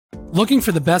Looking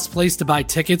for the best place to buy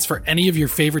tickets for any of your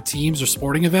favorite teams or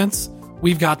sporting events?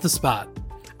 We've got the spot.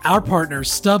 Our partner,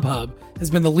 StubHub, has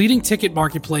been the leading ticket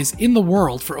marketplace in the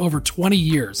world for over 20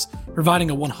 years, providing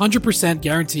a 100%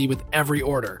 guarantee with every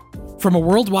order. From a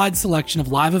worldwide selection of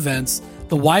live events,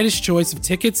 the widest choice of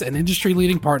tickets and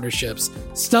industry-leading partnerships,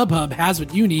 StubHub has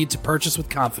what you need to purchase with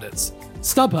confidence.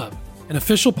 StubHub, an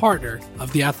official partner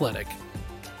of The Athletic.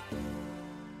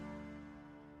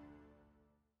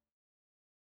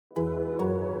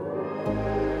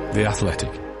 The Athletic.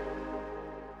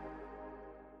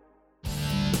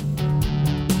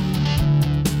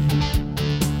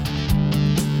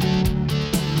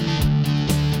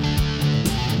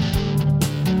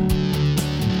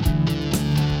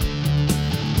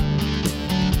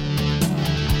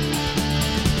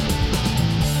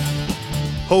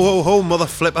 Ho ho ho, mother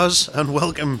flippers, and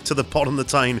welcome to the Pod on the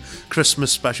Tyne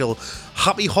Christmas special.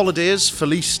 Happy holidays,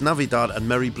 Feliz Navidad, and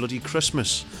Merry Bloody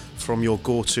Christmas from your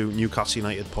go-to Newcastle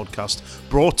United podcast,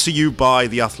 brought to you by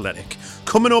The Athletic.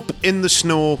 Coming up in the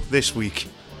snow this week,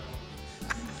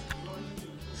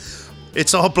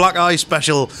 it's our Black Eye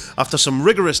special. After some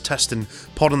rigorous testing,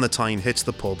 Pod on the Tyne hits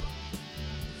the pub.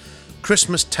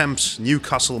 Christmas temps,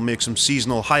 Newcastle make some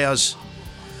seasonal hires.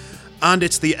 And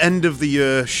it's the end of the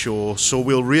year show, so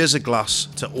we'll raise a glass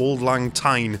to Old Lang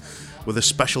Tyne with a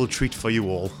special treat for you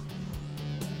all.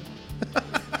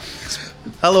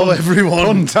 Hello,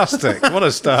 everyone. Fantastic. What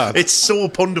a start. It's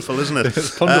so wonderful, isn't it?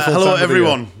 It's wonderful. Hello,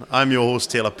 everyone. I'm your host,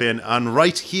 Taylor Payne, and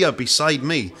right here beside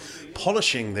me,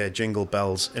 polishing their jingle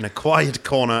bells in a quiet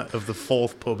corner of the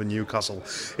fourth pub in Newcastle,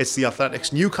 it's The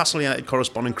Athletic's Newcastle United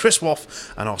correspondent Chris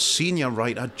Woff and our senior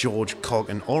writer George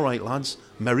Coggan. All right, lads,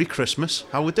 Merry Christmas.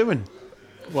 How we doing?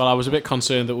 Well, I was a bit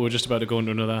concerned that we were just about to go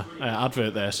into another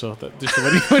advert there, so that just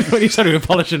when you said we were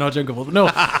polishing our jingle bells. But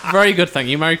no, very good, thank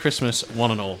you. Merry Christmas,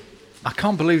 one and all. I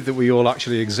can't believe that we all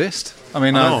actually exist. I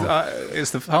mean,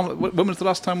 when was the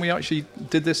last time we actually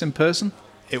did this in person?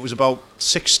 It was about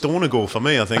 6 stone ago for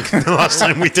me, I think, the last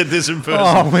time we did this in person.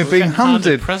 Oh, we're being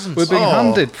handed presents. We're being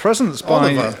handed presents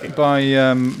by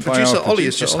Producer our Ollie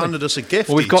has just Ollie. handed us a gift.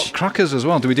 Well, we've got each. crackers as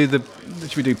well.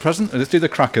 Should we do present? Let's do the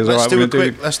crackers. Let's all right, do we're a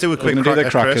gonna quick. Let's do a we're quick. gonna do the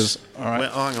cracker, crackers. Chris. All right.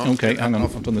 Wait, hang on. Okay, hang on.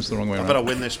 I've done this the wrong way I around. better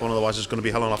win this one, otherwise it's going to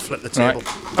be hell on. I'll flip the Right.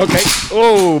 table. Okay.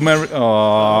 Oh, Mary.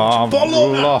 Oh, I've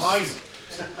Bottle lost.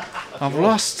 I've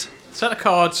lost. Set of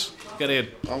cards, get in.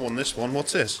 I won this one.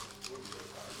 What's this?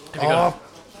 Have you got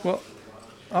Well,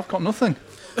 I've got nothing.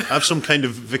 I have some kind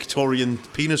of Victorian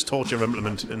penis torture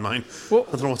implement in mine. What?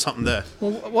 I don't know what's happened there.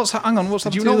 Well, hang on, what's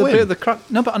happened you to the not other win? bit of the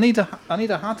crack? No, but I need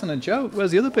a hat and a joke.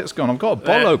 Where's the other bit's gone? I've got a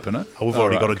bottle opener. I've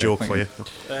already got a okay, joke thank for you.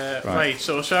 Right,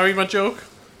 so shall I read my joke?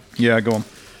 Yeah, go on.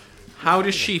 How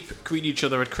do sheep greet each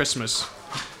other at Christmas?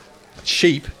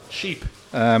 Sheep. Sheep.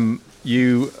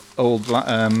 You old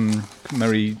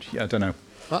Merry. I don't know.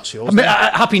 That's yours.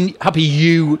 Happy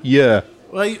New Year.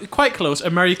 Well, you're quite close. A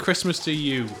Merry Christmas to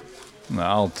you. No,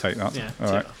 I'll take that. Yeah,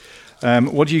 All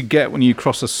right. What do you get when you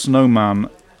cross a snowman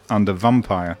and a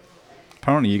vampire?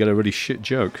 Apparently, you get a really shit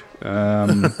joke.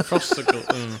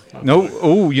 Frosticle. No,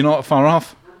 oh, you're not far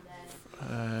off.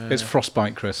 It's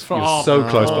frostbite, Chris. You're so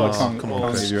close, but I can't. come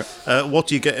on, give you it. What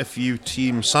do you get if you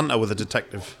team Santa with a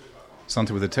detective?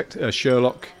 Santa with a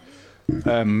Sherlock.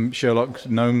 Sherlock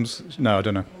Gnomes. No, I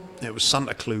don't know. It was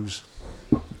Santa Clues.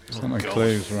 Santa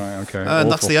Clues, right? Okay.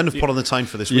 And that's Awful. the end of Pod on the Time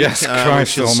for this week. Yes,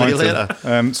 Christ we shall see you Almighty.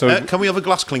 later. So, Can we have a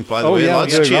glass clink, by the oh way, yeah,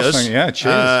 lads? we'll do a Cheers. glass thing. Yeah,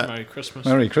 cheers. Merry Christmas.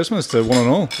 Merry Christmas to one and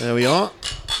all. There we are.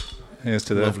 Here's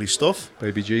to the Lovely stuff.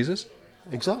 baby Jesus.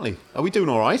 Exactly. Are we doing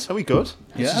all right? Are we good?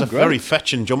 Yeah, This is a great. very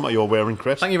fetching jumper you're wearing,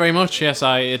 Chris. Thank you very much. Yes,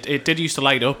 it did used to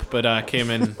light up, but I came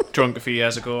in drunk a few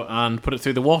years ago and put it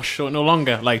through the wash, so it no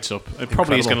longer lights up. It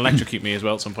probably is going to electrocute me as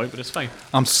well at some point, but it's fine.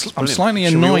 I'm slightly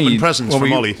Should we annoyed. open presents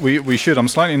from Ollie? We should. I'm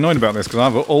slightly annoyed about this because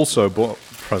I've also bought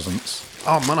presents.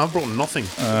 Oh man, I've brought nothing.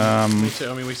 Me too.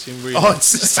 I mean, we seem really. Oh,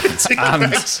 it's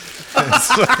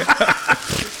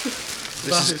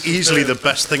This is easily the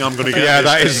best thing I'm going to get. Yeah,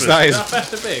 this that is. Is that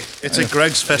festive big? It's a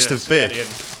Greg's festive bake. Get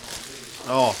in.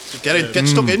 Oh, get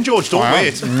stuck in, George. Don't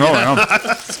wait. No, I am.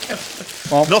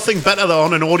 Nothing better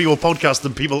on an audio podcast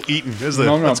than people eating, is there?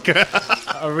 No. That's good.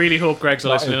 I really hope Greg's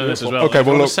listening to this as well. Okay, If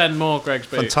you well, want look- to send more Greg's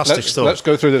bake. Fantastic stuff. Let's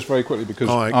go through this very quickly because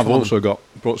All right, I've come on. also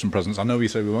brought some presents. I know we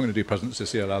said we weren't going to do presents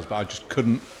this year, lads, but I just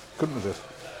couldn't resist.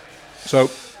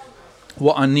 So,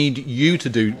 what I need you to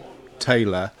do,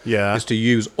 Taylor, Yeah. is to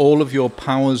use all of your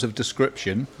powers of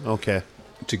description Okay.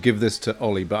 to give this to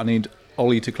Ollie. But I need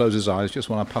Ollie to close his eyes just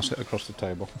when I pass it across the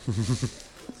table.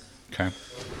 Okay.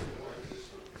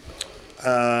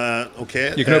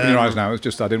 Okay. You can open your eyes now. It's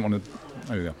just I didn't want to.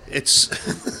 There we go. It's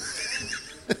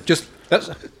Just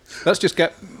let's just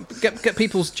get Get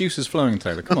people's juices flowing,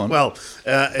 Taylor. Come on. Well,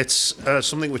 it's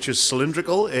something which is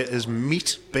cylindrical. It is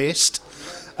meat-based.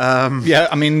 Yeah,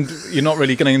 I mean, you're not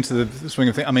really getting into the swing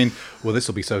of things. I mean, well, this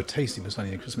will be so tasty, Miss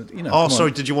Honey, Christmas. You know. Oh,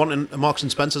 sorry. Did you want a Marks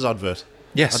and Spencer's advert?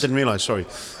 Yes. I didn't realise. Sorry.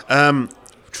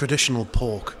 Traditional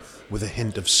pork with a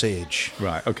hint of sage.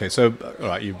 Right. Okay. So, all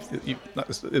right. It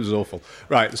was awful.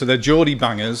 Right. So they're Geordie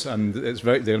bangers, and they're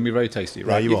going to be very tasty.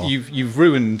 Right. Yeah, You've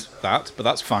ruined that, but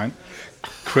that's fine.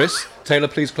 Chris, Taylor,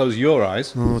 please close your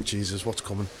eyes. Oh Jesus, what's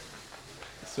coming?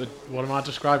 So what am I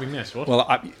describing this? What? Well,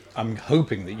 I'm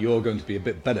hoping that you're going to be a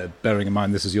bit better, bearing in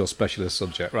mind this is your specialist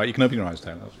subject. Right. You can open your eyes,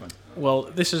 Taylor. That's fine. Well,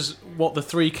 this is what the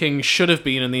Three Kings should have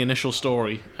been in the initial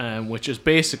story, which is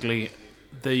basically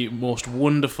the most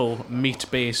wonderful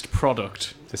meat-based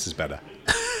product. This is better.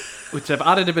 Which they've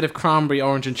added a bit of cranberry,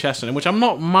 orange, and chestnut in, which I'm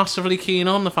not massively keen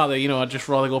on. The fact that I'd just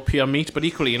rather go pure meat, but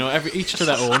equally, each to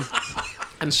their own.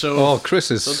 And so, Chris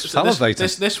is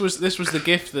salivating. This was the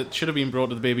gift that should have been brought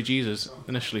to the baby Jesus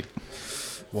initially.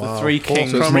 Wow. The Three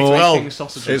Kings, King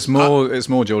sausages. It's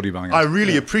more Geordie bangers. I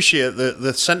really appreciate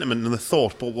the sentiment and the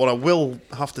thought, but what I will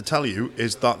have to tell you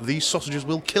is that these sausages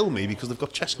will kill me because they've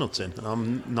got chestnuts in, and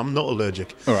I'm not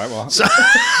allergic. All right, well.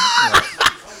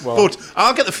 But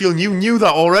I'll get the feeling you knew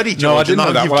that already, George. No, I didn't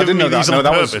know that. You've Well, I given didn't know me that. these on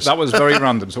No, purpose. that was very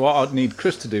random. So what I'd need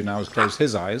Chris to do now is close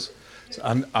his eyes.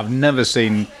 And I've never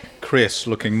seen Chris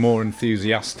looking more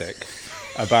enthusiastic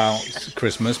about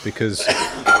Christmas because,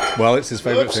 well, it's his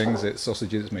favourite things. It's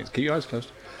sausages, it's meat. Keep your eyes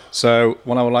closed. So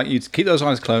what I would like you to keep those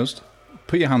eyes closed,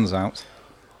 put your hands out,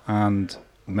 and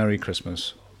Merry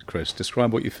Christmas, Chris.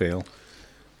 Describe what you feel.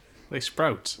 They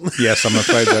sprout. Yes, I'm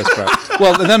afraid they're sprouts.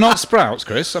 Well, they're not sprouts,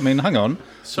 Chris. I mean, hang on.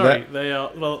 Sorry, they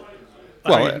are. Well,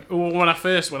 when I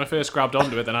first grabbed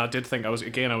onto it, then I did think I was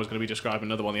going to be describing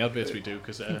another one of the adverts we do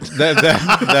because they're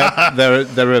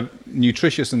a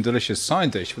nutritious and delicious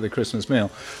side dish for the Christmas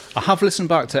meal. I have listened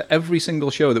back to every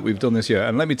single show that we've done this year,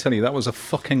 and let me tell you, that was a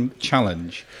fucking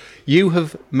challenge. You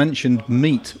have mentioned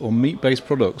meat or meat-based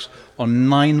products on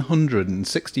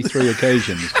 963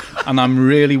 occasions, and I'm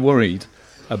really worried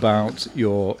about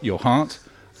your heart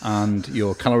and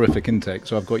your calorific intake.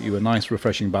 So I've got you a nice,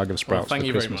 refreshing bag of sprouts for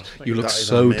Christmas. You look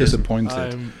so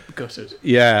disappointed. I'm gutted.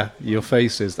 Yeah, your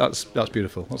face is. That's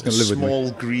beautiful. That's going to live with me. Small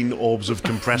green orbs of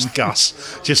compressed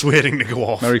gas just waiting to go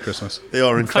off. Merry Christmas. They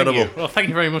are incredible. Thank you. Well, thank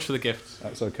you very much for the gift.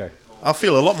 That's okay. I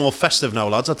feel a lot more festive now,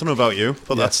 lads. I don't know about you,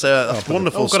 but that's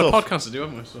wonderful We've got stuff. a podcast to do,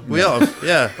 haven't we? So. We have,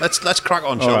 yeah. Let's crack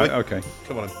on, shall we? Okay.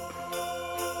 Come on.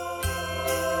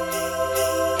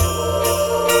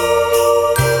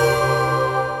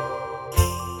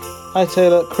 Hi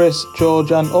Taylor, Chris,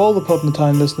 George and all the Pub in the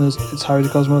Tyne listeners, it's Harry the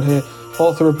Cosmo here,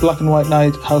 author of Black and White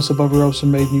Night, House of Bobby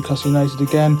Robson made Newcastle United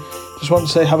again. Just want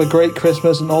to say have a great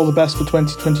Christmas and all the best for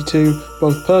 2022,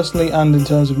 both personally and in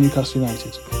terms of Newcastle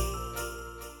United.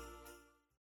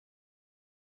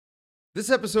 This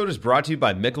episode is brought to you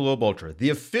by Michelob Ultra, the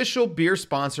official beer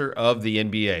sponsor of the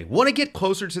NBA. Want to get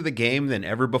closer to the game than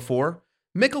ever before?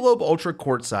 Michelob Ultra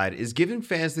Courtside is giving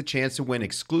fans the chance to win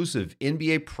exclusive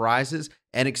NBA prizes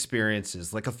and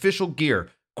experiences like official gear,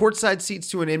 courtside seats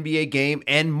to an NBA game,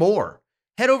 and more.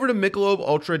 Head over to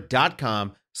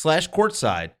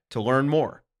MichelobUltra.com/courtside to learn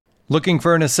more. Looking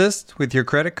for an assist with your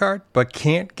credit card but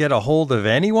can't get a hold of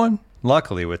anyone?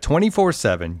 Luckily, with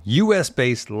 24/7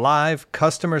 US-based live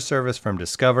customer service from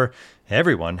Discover,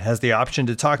 everyone has the option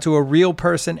to talk to a real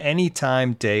person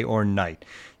anytime, day or night.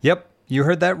 Yep, you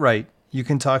heard that right. You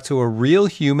can talk to a real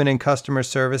human in customer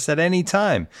service at any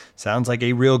time. Sounds like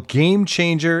a real game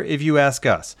changer if you ask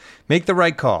us. Make the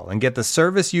right call and get the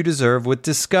service you deserve with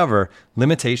Discover.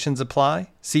 Limitations apply.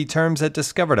 See terms at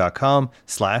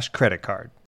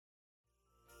discover.com/creditcard.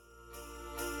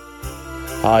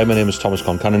 Hi, my name is Thomas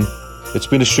Concannon. It's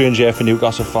been a strange year for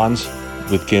Newcastle fans,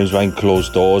 with games behind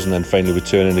closed doors and then finally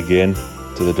returning again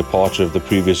to the departure of the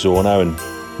previous owner and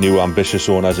new ambitious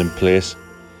owners in place.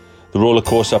 The roller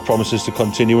coaster promises to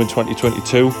continue in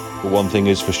 2022, but one thing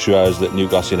is for sure is that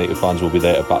Newcastle United fans will be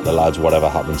there to back the lads whatever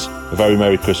happens. A very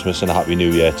Merry Christmas and a Happy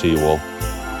New Year to you all.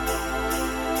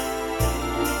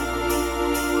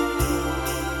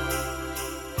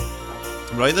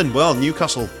 Right then, well,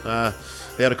 Newcastle,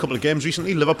 they had a couple of games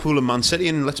recently, Liverpool and Man City,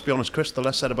 and let's be honest, Chris, the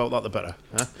less said about that, the better.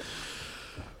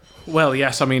 Well,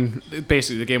 yes, I mean,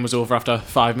 basically the game was over after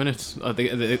 5 minutes at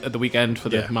the weekend for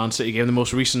the Man City game, the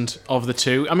most recent of the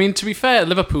two. I mean, to be fair,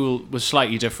 Liverpool was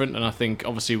slightly different, and I think,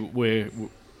 obviously, we're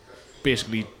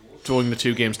basically drawing the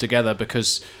two games together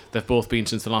because they've both been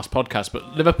since the last podcast.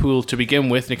 But Liverpool, to begin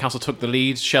with, Newcastle took the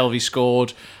lead, Shelvey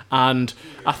scored, and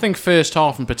I think first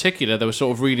half in particular, they were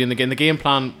sort of really in the game. The game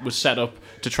plan was set up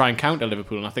to try and counter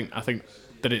Liverpool, and I think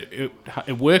that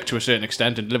it worked to a certain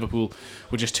extent, and Liverpool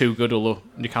were just too good, although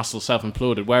Newcastle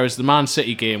self-imploded. Whereas the Man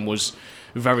City game was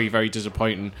very, very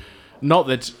disappointing. Not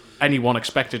that anyone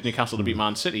expected Newcastle to beat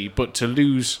Man City, but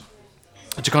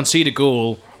to concede a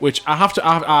goal, which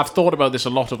I've thought about this a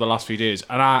lot over the last few days,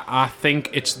 and I think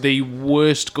it's the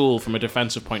worst goal from a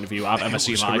defensive point of view I've ever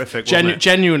seen live. Horrific, wasn't it?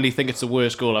 Genuinely think it's the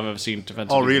worst goal I've ever seen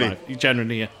defensively. Oh, really? Live.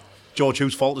 Genuinely, yeah. George,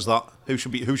 whose fault is that? Who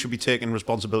should be taking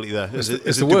responsibility there? Is it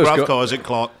the worst Dubravka goal. or is it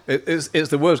Clark? It's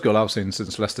the worst goal I've seen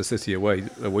since Leicester City away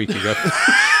a week ago.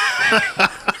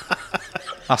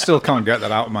 I still can't get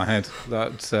that out of my head.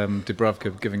 That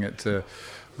Dubravka giving it to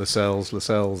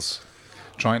Lascelles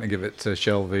trying to give it to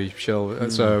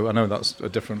Shelvey. So I know that's a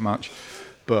different match,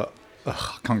 but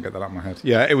I can't get that out of my head.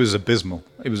 Yeah, it was abysmal.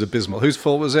 Whose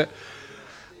fault was it?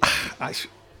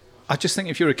 I just think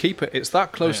if you're a keeper, it's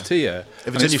that close to you. If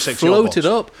it's and in your 6-yard floated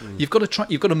box. up, you've got to try.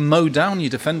 You've got to mow down your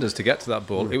defenders to get to that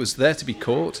ball. It was there to be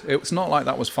caught. It was not like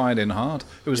that was fired in hard.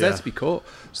 It was there to be caught.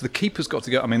 So the keeper's got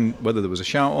to go. I mean, whether there was a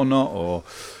shout or not, or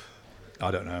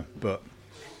I don't know, but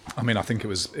I mean, I think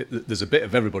there's a bit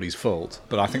of everybody's fault,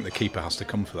 but I think the keeper has to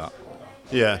come for that.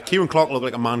 Yeah, Kieran Clark looked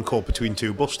like a man caught between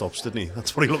two bus stops, didn't he?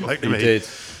 That's what he looked like to me. He did.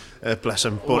 Bless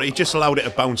him. But he just allowed it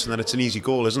to bounce, and then it's an easy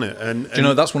goal, isn't it? And do you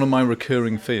know, that's one of my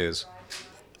recurring fears,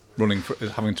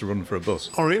 having to run for a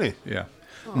bus. Oh, really? Yeah.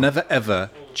 Never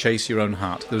ever chase your own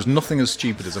hat. There's nothing as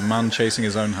stupid as a man chasing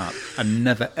his own hat, and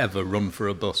never ever run for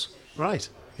a bus. Right.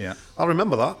 Yeah. I'll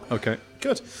remember that. Okay.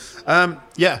 Good.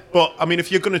 Yeah, but I mean,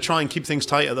 if you're going to try and keep things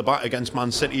tight at the back against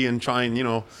Man City and try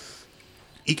and,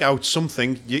 eke out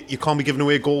something, you can't be giving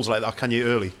away goals like that, can you,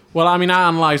 early? Well, I mean, I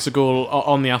analysed the goal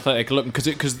on the Athletic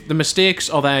because the mistakes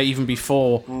are there even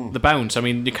before the bounce. I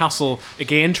mean, Newcastle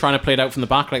again trying to play it out from the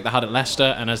back like they had at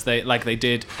Leicester, and as they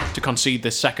did to concede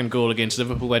the second goal against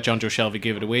Liverpool, where Jonjo Shelvey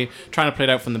gave it away. Trying to play it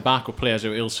out from the back with players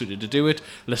who are ill-suited to do it.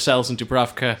 Lascelles and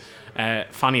Dubravka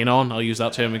fannying on, I'll use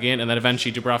that term again, and then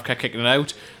eventually Dubravka kicking it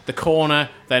out. The corner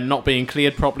then not being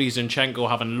cleared properly. Zinchenko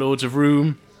having loads of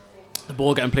room. The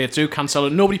ball getting played through.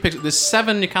 Cancelo, nobody picks it. There's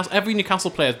every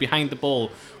Newcastle player is behind the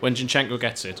ball when Zinchenko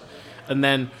gets it, and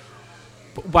then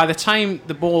by the time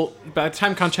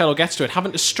Cancelo gets to it,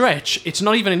 having to stretch, it's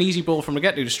not even an easy ball from a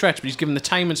get to stretch, but he's given the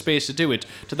time and space to do it,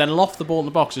 to then loft the ball in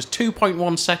the box. There's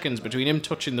 2.1 seconds between him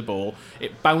touching the ball,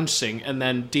 it bouncing, and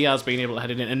then Diaz being able to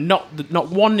head it in, and not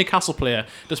one Newcastle player,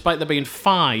 despite there being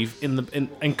 5 not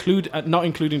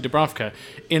including Dubravka,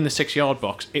 in the 6-yard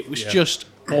box. It was just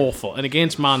awful. And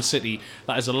against Man City,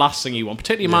 that is the last thing you want,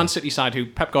 particularly Man City side, who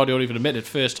Pep Guardiola even admitted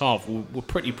first half were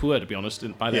pretty poor, to be honest,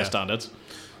 by their standards.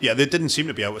 Yeah, they didn't seem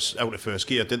to be out of first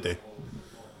gear, did they?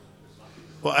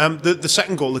 But the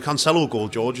second goal, the Cancelo goal,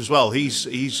 George, as well,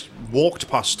 he's walked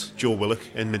past Joe Willock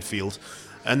in midfield,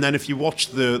 and then if you watch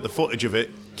the footage of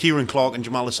it, Kieran Clark and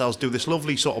Jamal Lascelles do this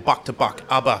lovely sort of back-to-back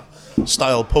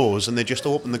ABBA-style pose, and they just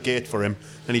open the gate for him,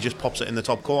 and he just pops it in the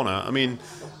top corner. I mean,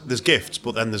 there's gifts,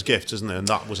 but then there's gifts, isn't there? And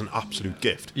that was an absolute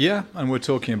gift. Yeah, and we're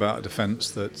talking about a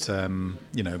defence that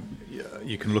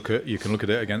you can look at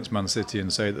it against Man City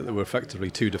and say that there were effectively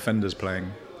 2 defenders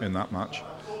playing in that match,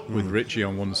 with Ritchie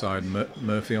on one side,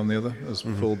 Murphy on the other as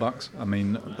fullbacks. I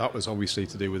mean, that was obviously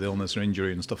to do with illness or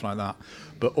injury and stuff like that.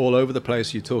 But all over the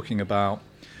place, you're talking about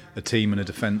a team and a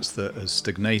defence that has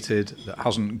stagnated, that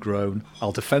hasn't grown.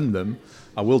 I'll defend them.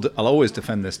 I'll always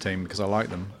defend this team because I like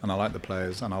them and I like the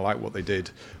players and I like what they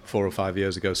did 4 or 5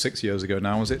 years ago, 6 years ago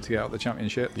now, was it, to get out of the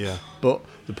Championship? Yeah. But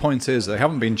the point is, they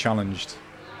haven't been challenged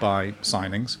by new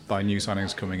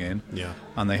signings coming in. Yeah.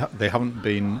 And they haven't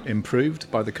been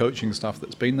improved by the coaching staff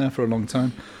that's been there for a long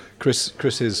time.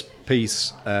 Chris's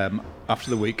piece after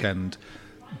the weekend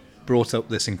brought up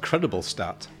this incredible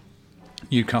stat.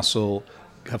 Newcastle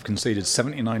have conceded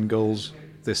 79 goals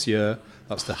this year.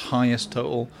 That's the highest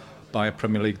total by a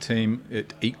Premier League team.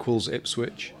 It equals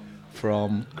Ipswich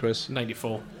from Chris.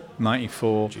 94.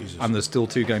 Jesus. And there's still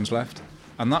 2 games left.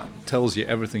 And that tells you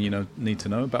everything you need to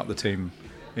know about the team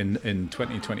in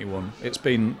 2021. It's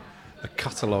been a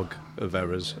catalogue of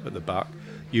errors at the back.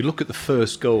 You look at the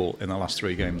first goal in the last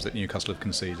 3 games that Newcastle have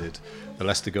conceded. The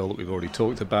Leicester goal that we've already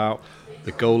talked about.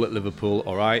 The goal at Liverpool,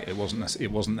 all right, it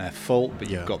wasn't their fault, but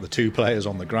you've got the 2 players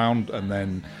on the ground, and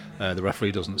then the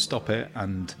referee doesn't stop it,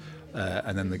 and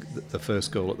then the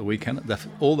first goal at the weekend.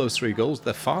 All those 3 goals,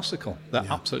 they're farcical. They're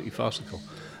absolutely farcical.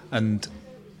 And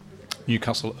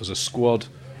Newcastle as a squad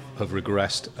have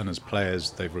regressed, and as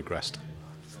players they've regressed.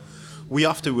 We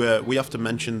have to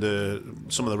mention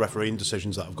some of the refereeing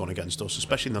decisions that have gone against us,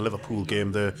 especially in the Liverpool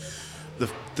game. The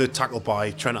the tackle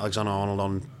by Trent Alexander-Arnold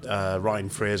on Ryan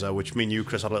Fraser, which me and you,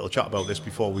 Chris, had a little chat about this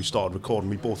before we started recording.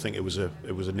 We both think it was a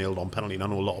nailed-on penalty, and I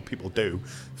know a lot of people do.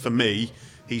 For me,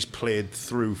 he's played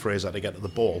through Fraser to get to the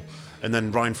ball, and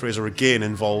then Ryan Fraser again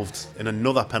involved in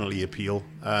another penalty appeal,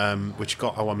 which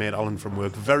got our mate Alan from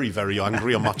work very, very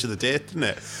angry on Match of the Day, didn't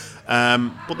it?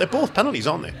 But they're both penalties,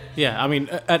 aren't they? Yeah, I mean,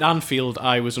 at Anfield,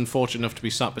 I was unfortunate enough to be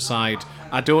sat beside.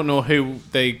 I don't know who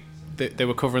they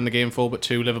were covering the game for, but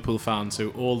 2 Liverpool fans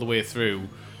who all the way through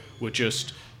were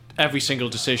just, every single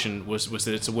decision was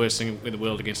that it's the worst thing in the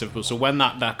world against Liverpool. So when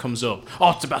that comes up,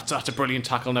 that's a brilliant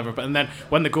tackle, never. And then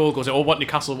when the goal goes, what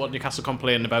Newcastle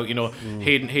complaining about,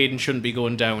 Hayden shouldn't be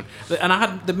going down.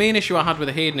 And the main issue I had with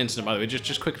the Hayden incident, by the way,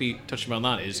 just quickly touching on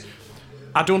that, is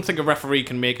I don't think a referee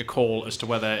can make a call as to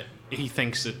whether he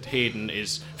thinks that Hayden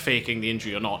is faking the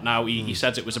injury or not. Now, he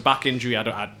says it was a back injury.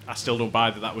 I still don't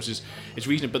buy that was his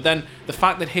reason. But then the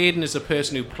fact that Hayden is the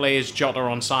person who plays Jota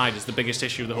onside is the biggest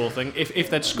issue of the whole thing. If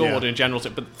they'd scored in general,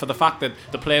 but for the fact that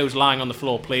the player who's lying on the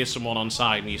floor plays someone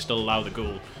onside and you still allow the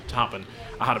goal to happen,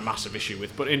 I had a massive issue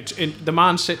with. But in the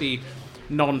Man City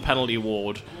non-penalty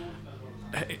award,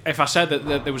 if I said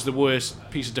that there was the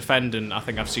worst piece of defending I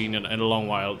think I've seen in a long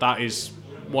while, that is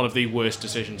one of the worst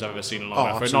decisions I've ever seen in a long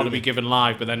while. For it not to be given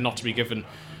live, but then not to be given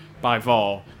by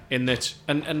VAR. In that,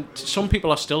 and some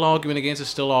people are still arguing against it,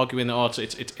 still arguing that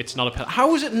it's not a penalty.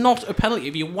 How is it not a penalty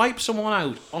if you wipe someone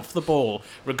out off the ball,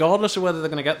 regardless of whether they're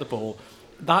going to get the ball?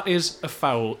 That is a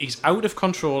foul. He's out of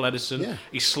control, Edison. Yeah.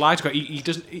 He slides. He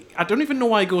doesn't. I don't even know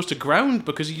why he goes to ground,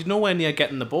 because he's nowhere near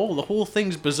getting the ball. The whole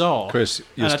thing's bizarre. Chris,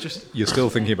 you're still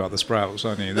thinking about the Sprouts,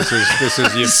 aren't you? This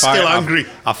is you. Still angry.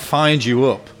 I fired you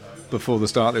up before the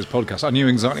start of this podcast. I knew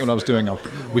exactly what I was doing.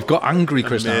 We've got angry,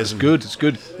 Chris. Now. It's good.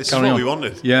 This is what we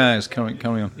wanted. Yeah, it's carry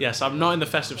on. Yes, I'm not in the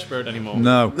festive spirit anymore.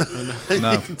 No. You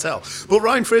can tell. But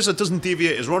Ryan Fraser doesn't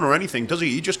deviate his run or anything, does he?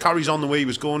 He just carries on the way he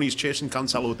was going. He's chasing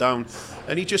Cancelo down,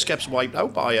 and he just gets wiped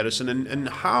out by Edison. And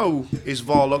how is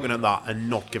VAR looking at that and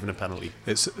not giving a penalty?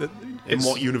 In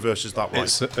what universe is that right?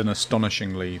 It's an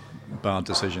astonishingly bad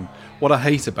decision. What I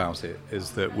hate about it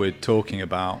is that we're talking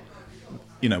about,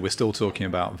 we're still talking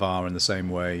about VAR in the same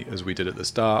way as we did at the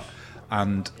start,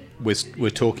 and we're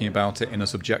talking about it in a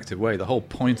subjective way. The whole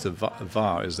point of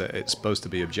VAR is that it's supposed to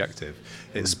be objective.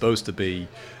 It's supposed to be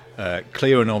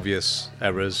clear and obvious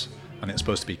errors, and it's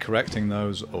supposed to be correcting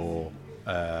those or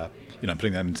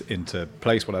putting them into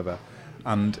place, whatever.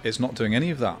 And it's not doing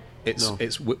any of that.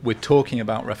 We're talking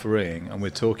about refereeing, and we're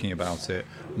talking about it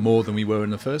more than we were in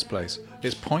the first place.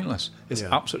 It's pointless. It's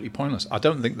absolutely pointless. I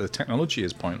don't think the technology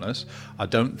is pointless. I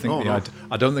don't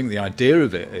think the idea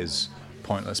of it is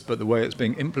pointless. But the way it's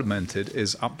being implemented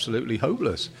is absolutely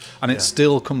hopeless. And it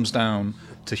still comes down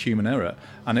to human error.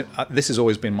 And this has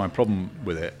always been my problem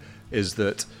with it, is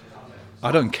that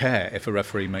I don't care if a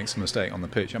referee makes a mistake on the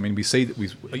pitch. I mean, we see that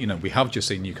we have just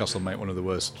seen Newcastle make one of the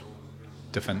worst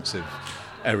defensive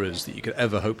errors that you could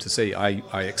ever hope to see. I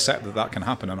accept that can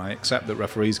happen, and I accept that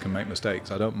referees can make mistakes.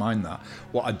 I don't mind that.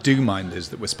 What I do mind is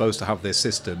that we're supposed to have this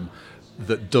system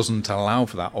that doesn't allow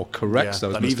for that or corrects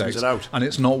those mistakes, and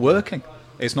it's not working.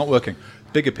 It's not working.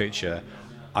 Bigger picture,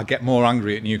 I get more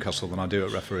angry at Newcastle than I do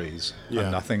at referees,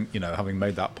 and I think having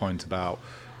made that point about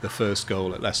the first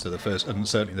goal at Leicester, and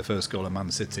certainly the first goal at Man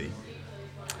City,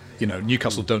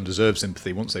 Newcastle don't deserve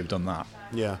sympathy once they've done that.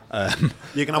 Yeah,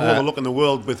 you can have all the luck in the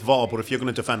world with VAR, but if you're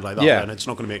going to defend like that, then it's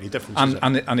not going to make any difference.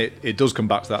 And it does come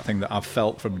back to that thing that I've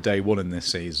felt from day one in this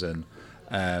season,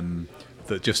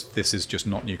 that this is just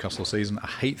not Newcastle season. I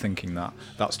hate thinking that.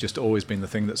 That's just always been the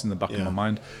thing that's in the back of my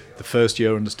mind. The first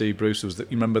year under Steve Bruce was that,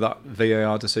 you remember that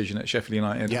VAR decision at Sheffield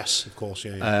United? Yes, of course,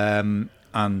 yeah.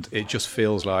 And it just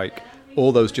feels like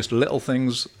all those just little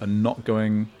things are not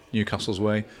going Newcastle's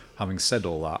way. Having said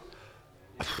all that,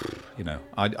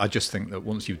 I just think that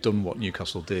once you've done what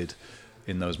Newcastle did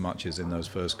in those matches, in those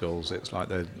first goals, it's like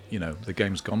the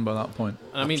game's gone by that point.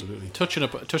 And I mean, touching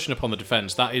upon the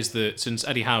defence, that is since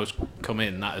Eddie Howe's come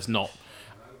in, that is not.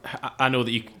 I know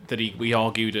that we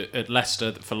argued at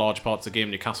Leicester that for large parts of the game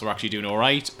Newcastle were actually doing all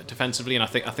right defensively, and I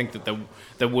think that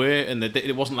there were, and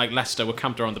it wasn't like Leicester were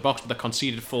camped around the box, but they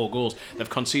conceded 4 goals. They've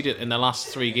conceded in their last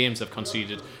 3 games. They've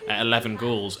conceded 11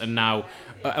 goals, and now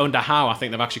under Howe, I think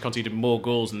they've actually conceded more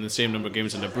goals in the same number of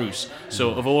games under Bruce.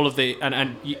 So of all of the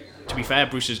and to be fair,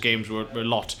 Bruce's games were a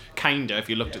lot kinder if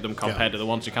you looked at them compared to the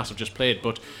ones Newcastle just played.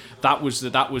 But that was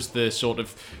the sort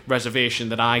of reservation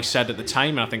that I said at the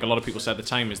time, and I think a lot of people said at the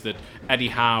time, is that Eddie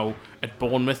Howe at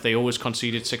Bournemouth, they always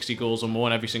conceded 60 goals or more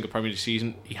in every single Premier League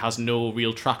season. He has no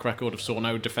real track record of sorting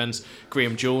out defence.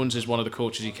 Graham Jones is one of the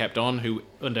coaches he kept on, who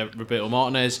under Roberto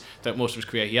Martinez, that most of his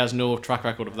career, he has no track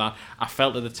record of that. I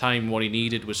felt at the time what he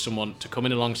needed was someone to come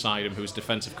in alongside him who was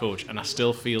defensive coach, and I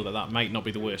still feel that might not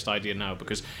be the worst idea now,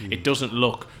 because it doesn't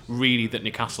look really that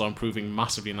Newcastle are improving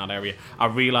massively in that area. I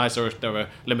realise there are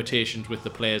limitations with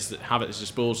the players that have at his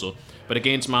disposal, but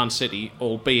against Man City,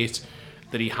 albeit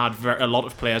that he had a lot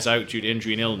of players out due to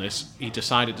injury and illness, he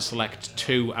decided to select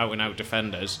 2 out-and-out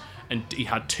defenders, and he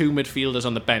had 2 midfielders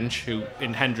on the bench who,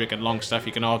 in Hendrick and Longstaff,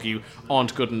 you can argue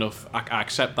aren't good enough. I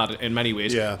accept that in many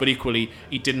ways, but equally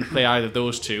he didn't play either of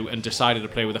those 2 and decided to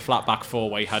play with a flat back 4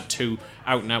 where he had 2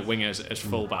 out-and-out wingers as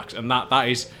full-backs, and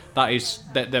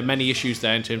there are many issues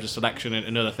there in terms of selection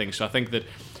and other things. So I think that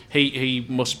he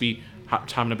must be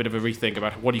having a bit of a rethink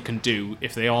about what he can do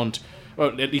if they aren't, well,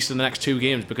 at least in the next 2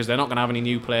 games, because they're not going to have any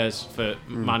new players for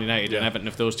Man United and Everton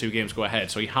if those 2 games go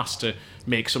ahead. So he has to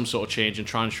make some sort of change and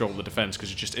try and shore up the defence,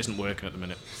 because it just isn't working at the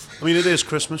minute. I mean, it is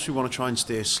Christmas. We want to try and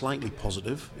stay slightly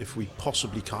positive if we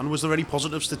possibly can. Was there any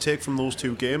positives to take from those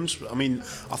 2 games? I mean,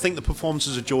 I think the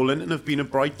performances of Joe Linton have been a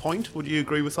bright point. Would you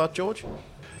agree with that, George?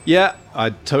 Yeah, I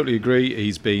totally agree.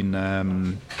 He's been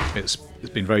it's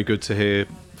been very good to hear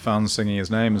fans singing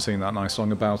his name and singing that nice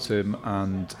song about him,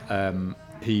 and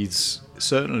he's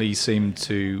certainly seemed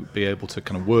to be able to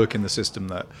kind of work in the system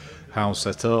that Howe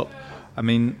set up. I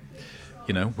mean,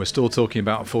 you know, we're still talking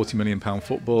about a £40 million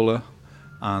footballer,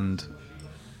 and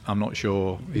I'm not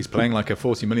sure he's playing like a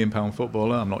 £40 million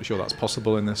footballer. I'm not sure that's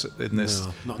possible in this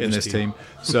team.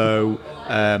 So,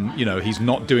 you know, he's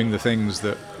not doing the things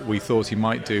that we thought he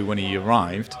might do when he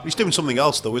arrived. He's doing something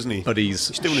else, though, isn't he? But he's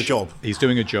doing a job. He's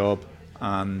doing a job,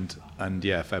 and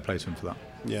yeah, fair play to him for that.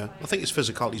 Yeah, I think his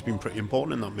physicality's been pretty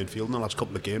important in that midfield in the last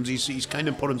couple of games. He's kind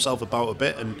of put himself about a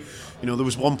bit, and you know, there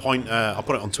was one point I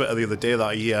put it on Twitter the other day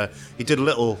that he did a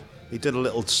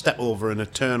little step over and a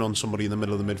turn on somebody in the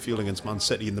middle of the midfield against Man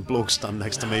City, and the bloke stand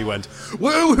next to me went,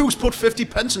 "Whoa, who's put 50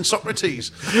 pence in Socrates?"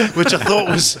 which I thought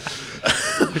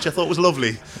was lovely.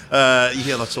 You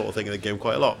hear that sort of thing in the game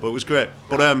quite a lot, but it was great.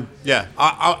 But yeah,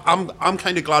 I'm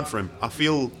kind of glad for him. I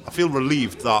feel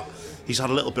relieved that he's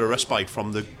had a little bit of respite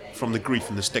from the grief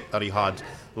and the stick that he had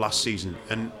last season,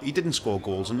 and he didn't score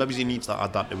goals, and maybe he needs to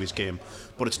add that to his game.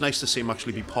 But it's nice to see him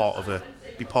actually be part of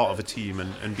a team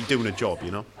and be doing a job,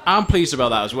 you know. I'm pleased about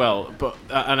that as well, but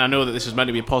and I know that this is meant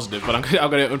to be a positive, but I'm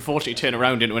going to unfortunately turn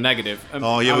around into a negative.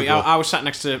 I was sat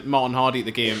next to Martin Hardy at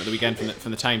the game at the weekend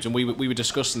from the Times, and we were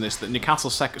discussing this, that Newcastle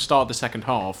started the second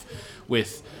half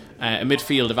with a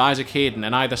midfield of Isaac Hayden,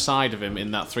 and either side of him in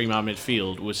that 3-man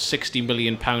midfield was £60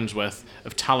 million worth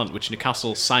of talent, which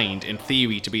Newcastle signed in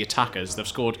theory to be attackers. They've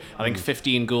scored, I think,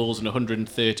 15 goals and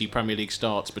 130 Premier League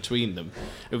starts between them.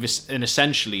 And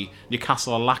essentially,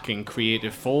 Newcastle are lacking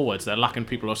creative forwards. They're lacking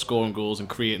people who are scoring goals and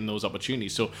creating those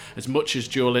opportunities. So as much as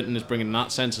Joe Linton is bringing in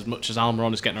that sense, as much as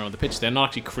Almiron is getting around the pitch, they're not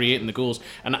actually creating the goals.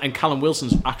 And Callum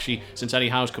Wilson's actually, since Eddie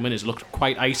Howe's come in, has looked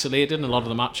quite isolated in a lot of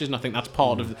the matches, and I think that's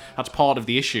part of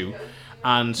the issue.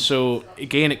 And so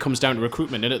again, it comes down to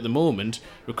recruitment. And at the moment,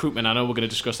 I know we're going to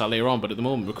discuss that later on, but at the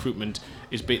moment, recruitment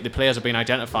is the players are being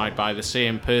identified by the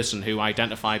same person who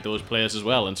identified those players as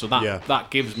well. And so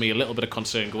that gives me a little bit of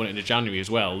concern going into January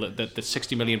as well. That the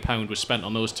 £60 million was spent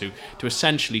on those 2 to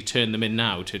essentially turn them in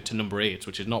now to number 8,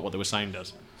 which is not what they were signed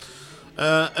as.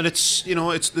 And it's, you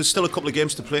know, there's still a couple of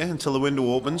games to play until the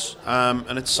window opens,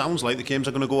 and it sounds like the games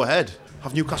are going to go ahead.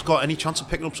 Have Newcastle got any chance of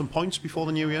picking up some points before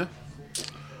the new year?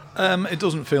 It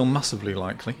doesn't feel massively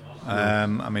likely.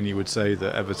 I mean, you would say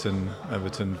that Everton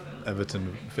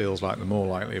feels like the more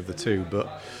likely of the 2,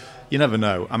 but you never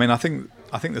know. I mean, I think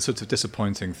the sort of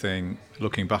disappointing thing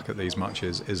looking back at these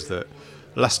matches is that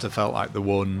Leicester felt like the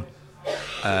one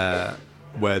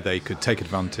where they could take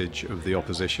advantage of the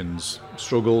opposition's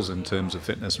struggles in terms of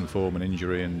fitness and form and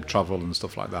injury and travel and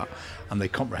stuff like that, and they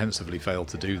comprehensively failed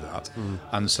to do that.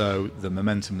 And so the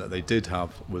momentum that they did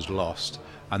have was lost,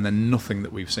 and then nothing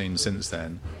that we've seen since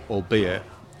then, albeit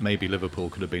maybe Liverpool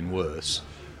could have been worse.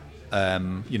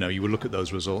 You know, you would look at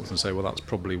those results and say, well, that's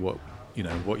probably what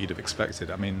you'd have expected.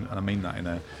 I mean, and I mean that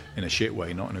in a shit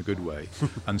way, not in a good way.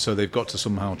 And so they've got to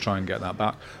somehow try and get that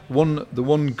back. The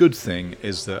one good thing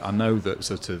is that I know that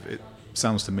sort of it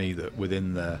sounds to me that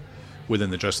within the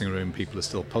dressing room, people are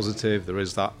still positive. There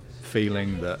is that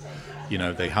feeling that, you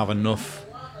know, they have enough,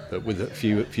 that with a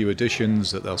few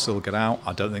additions that they'll still get out.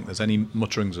 I don't think there's any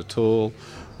mutterings at all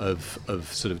of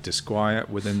sort of disquiet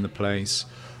within the place.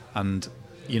 And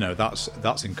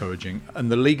that's encouraging.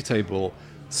 And the league table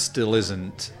still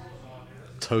isn't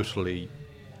totally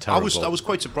terrible. I was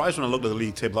quite surprised when I looked at the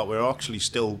league table that we're actually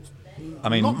still. I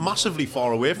mean, not massively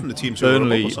far away from the teams who are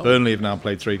above us. Burnley have now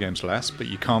played 3 games less, but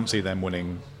you can't see them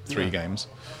winning 3 games.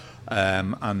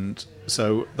 And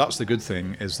so that's the good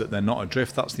thing, is that they're not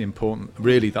adrift. That's the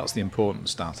important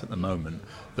stat at the moment,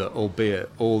 that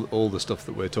albeit all the stuff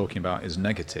that we're talking about is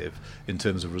negative in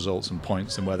terms of results and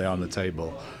points and where they are on the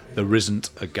table, there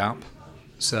isn't a gap.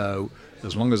 So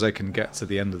as long as they can get to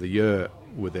the end of the year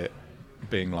with it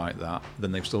being like that,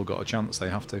 then they've still got a chance. They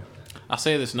have to. I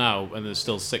say this now, and there's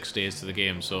still 6 days to the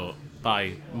game, so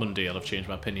by Monday I'll have changed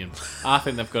my opinion. I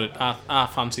think they've got it. I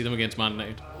fancy them against Man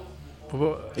United.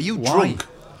 Are you drunk?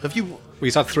 Have you? Well,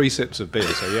 he's had 3 sips of beer,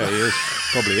 so yeah, he is.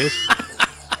 Probably is.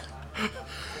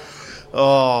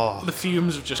 Oh, the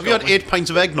fumes have just. Have you had 8 pints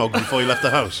of eggnog before you left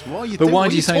the house? What are you? But why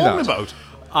do you say that? About?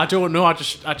 I don't know. I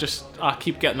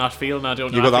keep getting that feeling. I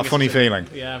don't know. You got that funny feeling.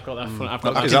 Yeah, I've got that. I've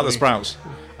got that. Is that the Sprouts?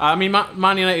 I mean,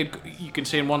 Man United, you can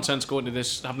say in one sense, going to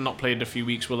this, having not played in a few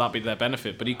weeks, will that be their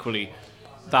benefit? But equally,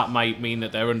 that might mean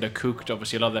that they're undercooked.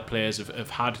 Obviously, a lot of their players have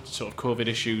had sort of COVID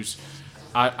issues.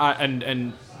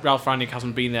 And Ralph Rangnick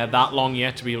hasn't been there that long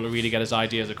yet to be able to really get his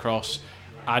ideas across.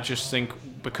 I just think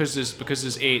because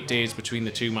there's 8 days between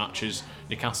the 2 matches,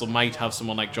 Newcastle might have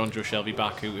someone like John Joe Shelby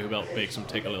back who makes them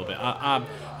take a little bit.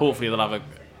 Hopefully they'll have a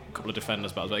couple of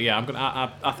defenders back. But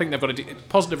yeah, I think they've got a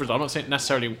positive result. I'm not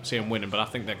necessarily saying winning, but I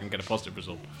think they can get a positive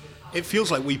result. It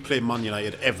feels like we play Man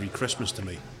United every Christmas to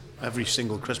me. Every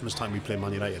single Christmas time we play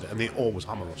Man United, and they always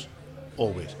hammer us.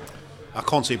 Always. I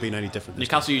can't see it being any different.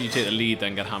 Newcastle usually take the lead,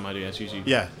 then get hammered.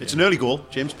 Yeah, it's an early goal.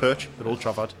 James Perch at Old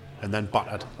Trafford, and then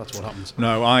battered. That's what happens.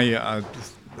 No, I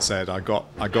said I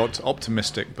got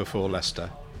optimistic before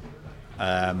Leicester,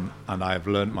 and I have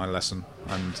learnt my lesson.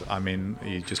 And I mean,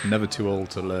 you're just never too old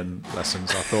to learn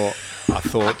lessons. I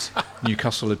thought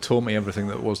Newcastle had taught me everything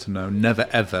that was to know. Never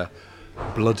ever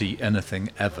bloody anything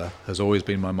ever has always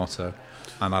been my motto.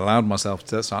 And I allowed myself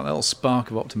to start a little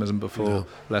spark of optimism before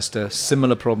Leicester.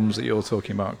 Similar problems that you're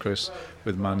talking about, Chris,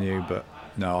 with Man U, but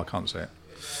no, I can't say it.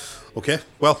 Okay,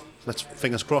 well, let's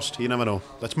fingers crossed. You never know.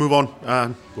 Let's move on,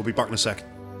 and we'll be back in a sec.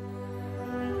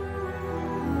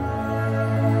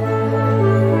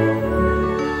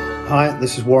 Hi,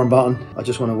 this is Warren Barton. I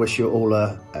just want to wish you all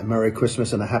a Merry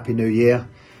Christmas and a Happy New Year.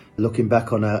 Looking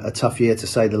back on a tough year, to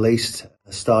say the least.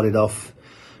 Started off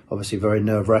obviously very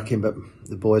nerve-wracking, but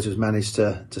the boys have managed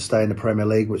to stay in the Premier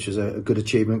League, which is a good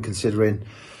achievement considering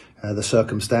the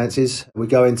circumstances. We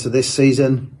go into this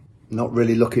season not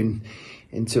really looking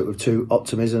into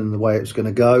optimism the way it's going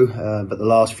to go, but the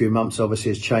last few months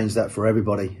obviously has changed that for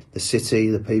everybody. The city,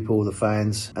 the people, the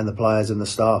fans and the players and the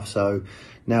staff. So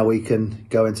now we can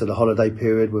go into the holiday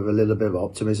period with a little bit of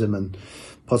optimism and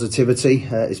positivity.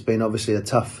 It's been obviously a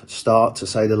tough start, to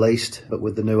say the least, but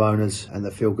with the new owners and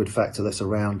the feel-good factor that's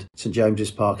around St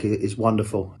James's Park is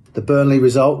wonderful. The Burnley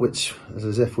result, which is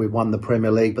as if we won the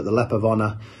Premier League, but the lap of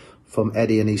honour from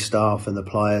Eddie and his staff and the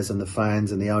players and the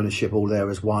fans and the ownership all there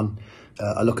as one.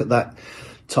 I look at that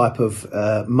type of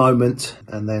moment,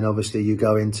 and then obviously you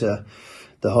go into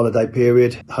the holiday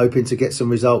period hoping to get some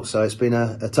results. So it's been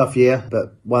a tough year,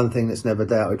 but one thing that's never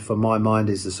doubted from my mind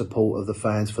is the support of the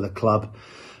fans for the club.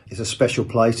 It's a special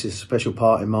place, it's a special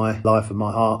part in my life and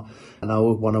my heart, and I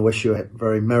would want to wish you a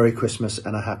very Merry Christmas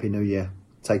and a Happy New Year.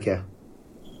 Take care.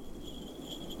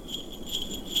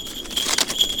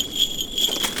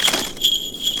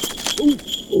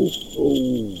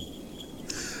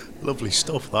 Lovely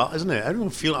stuff, that, isn't it?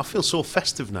 I feel so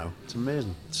festive now. It's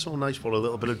amazing. It's so nice what a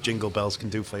little bit of Jingle Bells can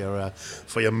do for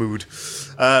your mood.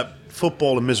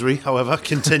 Football and misery, however,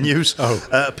 continues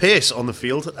apace on the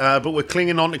field, but we're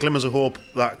clinging on to glimmers of hope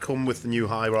that come with the new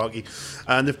hierarchy,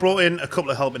 and they've brought in a couple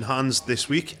of helping hands this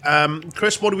week.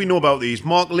 Chris, what do we know about these?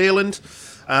 Mark Leyland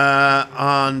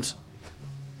and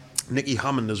Nicky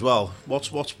Hammond as well. What's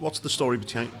the story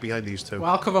behind these two?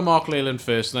 Well, I'll cover Mark Leyland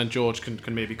first, and then George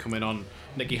can maybe come in on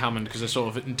Nicky Hammond, because they're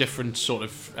sort of in different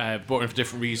brought in for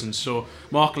different reasons. So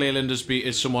Mark Leyland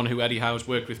is someone who Eddie Howe's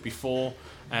worked with before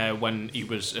when he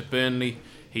was at Burnley.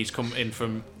 He's come in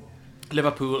from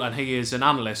Liverpool, and he is an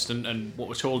analyst. And what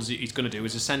we're told is he's going to do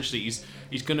is essentially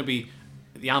he's going to be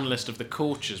the analyst of the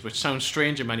coaches, which sounds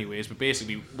strange in many ways, but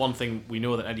basically one thing we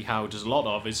know that Eddie Howe does a lot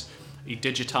of is he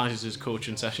digitises his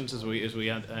coaching sessions, as we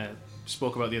had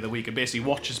spoke about the other week, and basically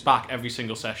watches back every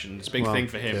single session. It's a big thing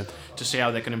for him to see how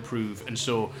they can improve, and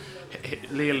so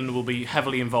Leyland will be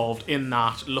heavily involved in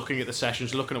that, looking at the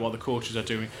sessions, looking at what the coaches are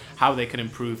doing, how they can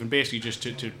improve, and basically just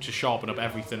to sharpen up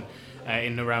everything in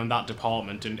and around that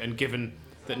department. And given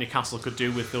that Newcastle could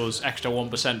do with those extra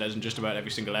 1%ers in just about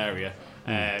every single area,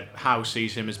 Howe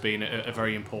sees him as being a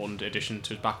very important addition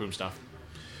to his backroom staff.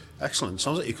 Excellent.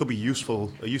 Sounds like it could be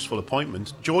a useful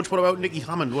appointment. George, what about Nicky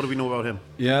Hammond? What do we know about him?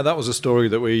 Yeah, that was a story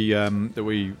that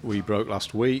we broke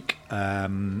last week.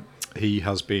 He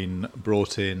has been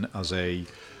brought in as a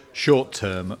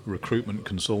short-term recruitment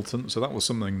consultant, so that was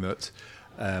something that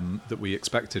we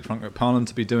expected Frank McParland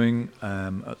to be doing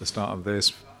at the start of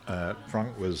this.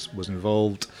 Frank was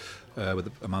involved with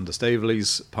Amanda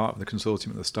Staveley's part of the consortium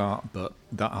at the start, but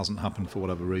that hasn't happened for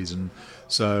whatever reason.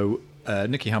 So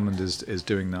Nicky Hammond is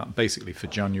doing that basically for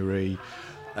January.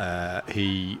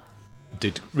 He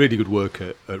did really good work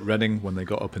at Reading when they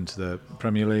got up into the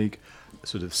Premier League,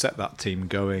 sort of set that team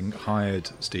going, hired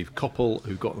Steve Coppell,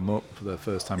 who got them up for the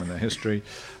first time in their history,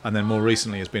 and then more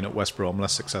recently has been at West Brom,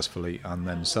 less successfully, and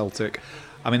then Celtic.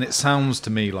 I mean, it sounds to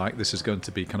me like this is going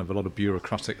to be kind of a lot of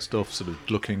bureaucratic stuff, sort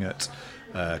of looking at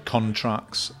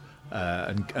contracts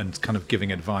and kind of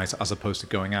giving advice as opposed to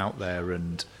going out there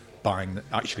and buying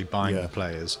the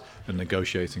players and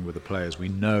negotiating with the players. We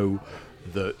know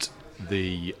that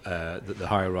the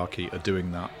hierarchy are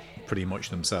doing that pretty much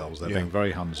themselves. They're being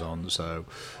very hands-on. So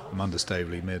Amanda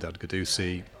Staveley, Mirdad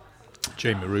Gadusi,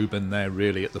 Jamie Rubin, they're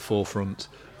really at the forefront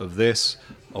of this.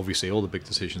 Obviously, all the big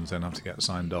decisions then have to get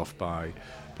signed off by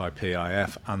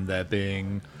PIF, and they're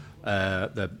being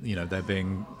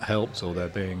helped or they're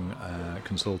being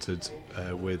consulted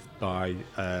with by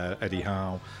Eddie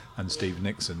Howe and Steve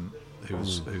Nixon,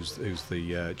 who's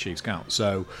the chief scout.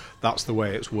 So that's the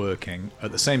way it's working.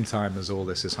 At the same time as all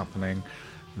this is happening,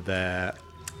 they're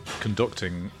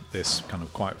conducting this kind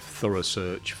of quite thorough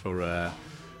search for a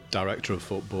director of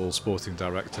football, sporting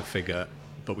director figure,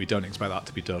 but we don't expect that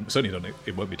to be done. Certainly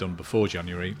it won't be done before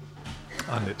January,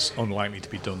 and it's unlikely to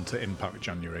be done to impact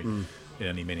January in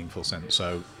any meaningful sense.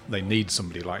 So they need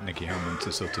somebody like Nicky Hammond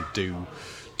to sort of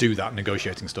do that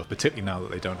negotiating stuff, particularly now that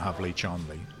they don't have Lee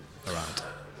Charnley around.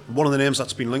 One of the names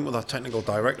that's been linked with that technical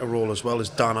director role as well is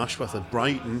Dan Ashworth at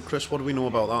Brighton. Chris, what do we know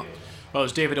about that? Well,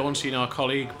 as David Ornstein, our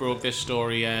colleague, broke this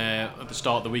story at the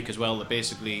start of the week as well, that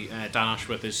basically Dan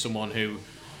Ashworth is someone who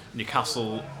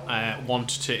Newcastle want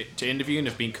to interview and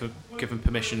have been given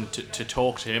permission to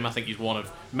talk to him. I think he's one of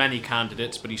many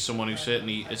candidates, but he's someone who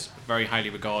certainly is very highly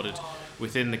regarded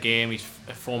within the game. He's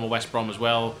a former West Brom as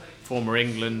well, former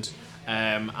England,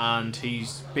 and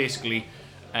he's basically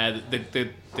the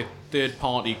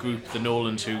third-party group, the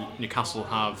Nolans, who Newcastle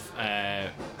have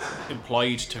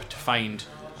employed to find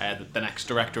the next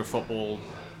director of football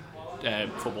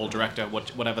director,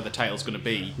 whatever the title's going to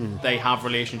be. They have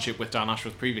relationship with Dan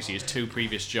Ashworth previously. His two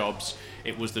previous jobs,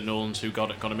 it was the Nolans who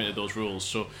got him into those roles.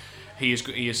 So he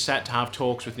is set to have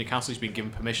talks with Newcastle. He's been given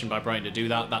permission by Brighton to do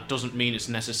that. That doesn't mean it's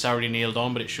necessarily nailed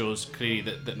on, but it shows clearly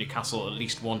that Newcastle at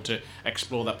least want to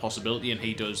explore that possibility, and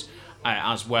he does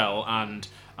as well. And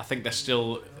I think they're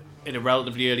still in a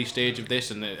relatively early stage of this,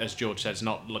 and as George said, it's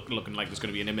not looking like there's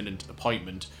going to be an imminent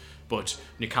appointment. But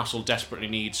Newcastle desperately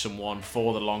needs someone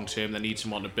for the long term. They need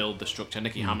someone to build the structure.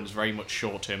 Nicky Hammond is very much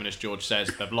short term, and as George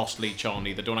says, they've lost Lee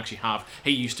Charnley. They don't actually have.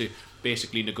 He used to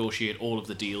basically negotiate all of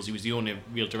the deals. He was the only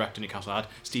real director Newcastle had.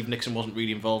 Steve Nixon wasn't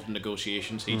really involved in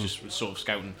negotiations. He just was sort of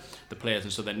scouting the players,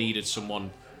 and so they needed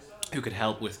someone who could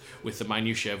help with the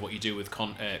minutiae of what you do with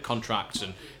contracts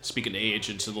and speaking to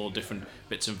agents and all different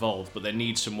bits involved. But they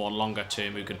need someone longer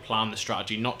term who can plan the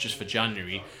strategy, not just for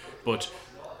January, but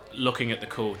looking at the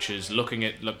coaches, looking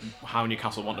at how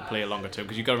Newcastle want to play a longer term.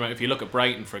 Because you've got to remember, if you look at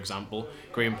Brighton, for example,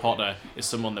 Graham Potter is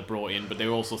someone they brought in, but they're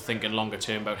also thinking longer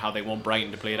term about how they want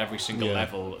Brighton to play at every single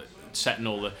level, setting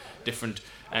all the different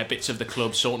bits of the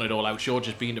club, sorting it all out. George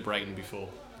has been to Brighton before.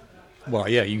 Well,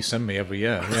 yeah, you send me every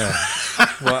year. Yeah.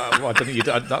 Well, I don't think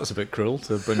that's a bit cruel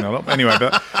to bring that up. Anyway,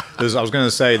 but I was going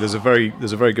to say there's a very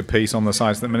good piece on the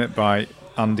site at the minute by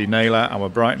Andy Naylor, our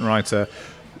Brighton writer,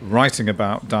 writing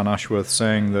about Dan Ashworth,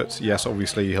 saying that yes,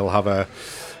 obviously he'll have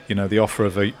the offer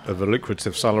of a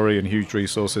lucrative salary and huge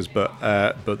resources, but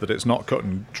that it's not cut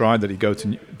and dried that he go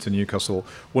to Newcastle.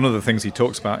 One of the things he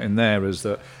talks about in there is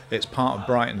that it's part of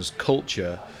Brighton's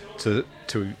culture to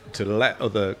let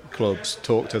other clubs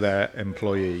talk to their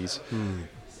employees.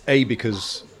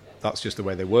 Because that's just the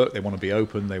way they work. They want to be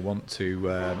open. They want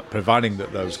to, providing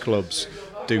that those clubs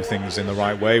do things in the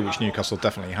right way, which Newcastle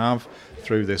definitely have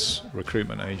through this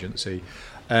recruitment agency.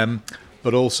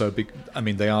 But also,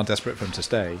 they are desperate for him to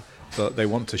stay, but they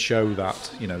want to show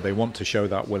that,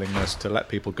 that willingness to let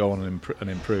people go on and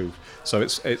improve. So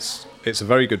it's a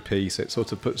very good piece. It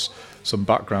sort of puts some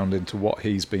background into what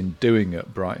he's been doing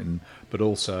at Brighton, but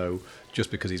also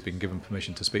just because he's been given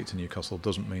permission to speak to Newcastle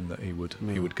doesn't mean that he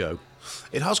would go.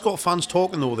 It has got fans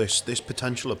talking though, this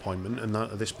potential appointment and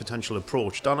this potential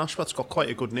approach. Dan Ashworth's got quite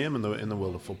a good name in the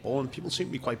world of football, and people seem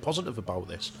to be quite positive about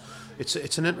this.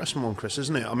 It's an interesting one, Chris,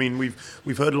 isn't it? I mean,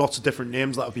 we've heard lots of different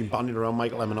names that have been bandied around.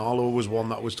 Michael Emenalo was one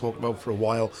that was talked about for a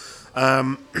while,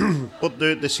 but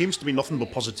there seems to be nothing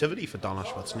but positivity for Dan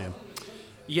Ashworth's name.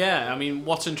 Yeah, I mean,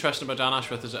 what's interesting about Dan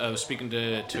Ashworth is I was speaking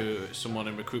to someone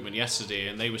in recruitment yesterday,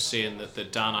 and they were saying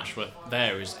that Dan Ashworth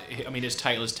his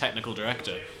title is technical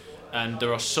director, and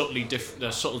there are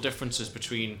subtle differences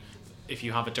between if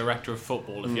you have a director of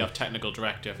football, if you have technical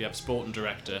director, if you have sporting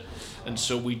director, and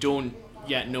so we don't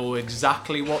yet know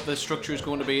exactly what the structure is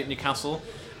going to be at Newcastle.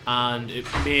 And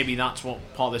maybe that's what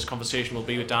part of this conversation will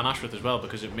be with Dan Ashworth as well,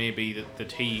 because it may be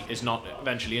that he is not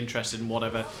eventually interested in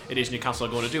whatever it is Newcastle are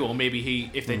going to do, or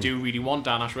maybe if they do really want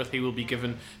Dan Ashworth, he will be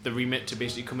given the remit to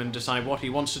basically come and decide what he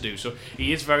wants to do. So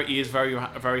he is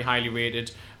very highly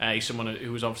rated. He's someone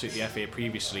who was obviously at the FA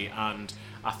previously, and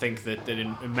I think that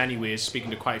in many ways,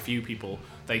 speaking to quite a few people,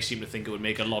 they seem to think it would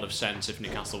make a lot of sense if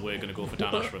Newcastle were going to go for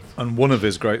Dan Ashworth. And one of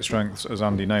his great strengths, as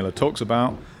Andy Naylor talks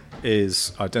about,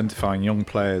 is identifying young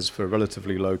players for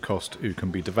relatively low cost who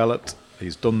can be developed.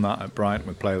 He's done that at Brighton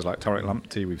with players like Tariq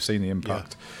Lamptey. We've seen the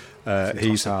impact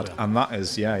he's had, and that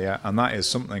is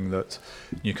something that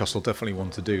Newcastle definitely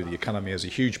want to do. The academy is a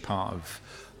huge part of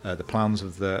the plans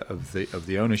of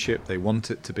the ownership. They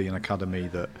want it to be an academy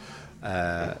that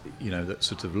that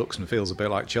sort of looks and feels a bit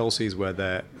like Chelsea's, where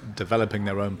they're developing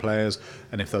their own players,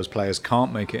 and if those players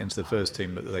can't make it into the first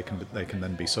team, that they can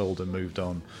then be sold and moved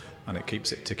on, and it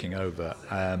keeps it ticking over.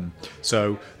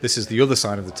 So this is the other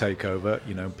side of the takeover.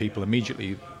 People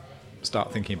immediately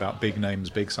start thinking about big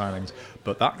names, big signings,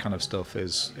 but that kind of stuff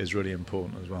is really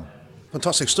important as well.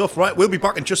 Fantastic stuff. Right, we'll be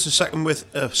back in just a second with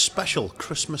a special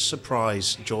Christmas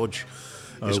surprise. George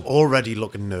is already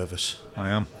looking nervous. I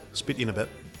am. Speak to you in a bit.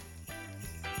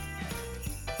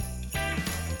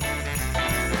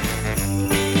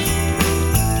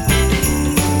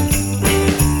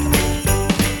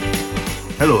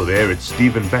 Hello there, it's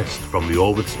Stephen Best from the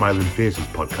All With Smiling Faces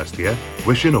podcast here,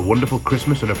 wishing a wonderful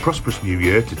Christmas and a prosperous New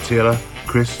Year to Taylor,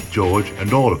 Chris, George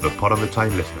and all of the Pod on the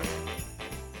Time listeners.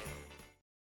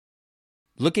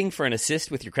 Looking for an assist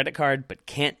with your credit card but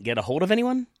can't get a hold of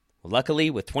anyone? Well,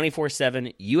 luckily, with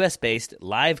 24/7 US-based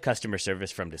live customer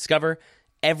service from Discover,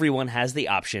 everyone has the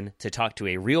option to talk to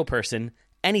a real person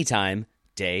anytime,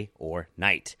 day or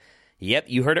night. Yep,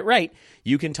 you heard it right.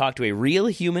 You can talk to a real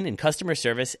human in customer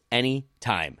service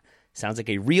anytime. Sounds like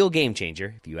a real game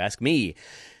changer, if you ask me.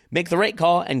 Make the right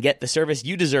call and get the service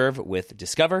you deserve with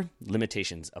Discover.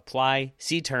 Limitations apply.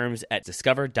 See terms at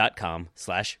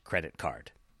discover.com/creditcard.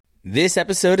 This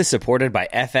episode is supported by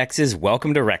FX's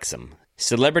Welcome to Wrexham.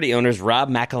 Celebrity owners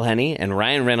Rob McElhenney and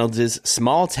Ryan Reynolds'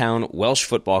 small-town Welsh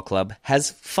football club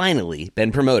has finally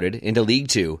been promoted into League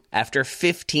Two after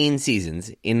 15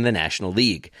 seasons in the National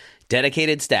League.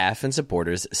 Dedicated staff and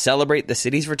supporters celebrate the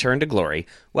city's return to glory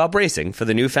while bracing for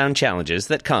the newfound challenges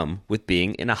that come with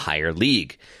being in a higher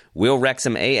league. Will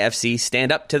Wrexham AFC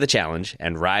stand up to the challenge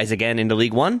and rise again into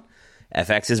League One?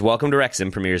 FX's Welcome to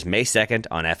Wrexham premieres May 2nd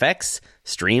on FX,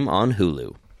 stream on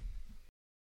Hulu.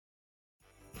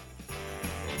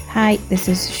 Hi, this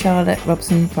is Charlotte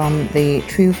Robson from the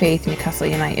True Faith Newcastle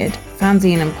United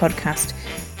fanzine and podcast,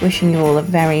 wishing you all a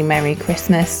very Merry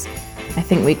Christmas. I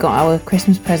think we got our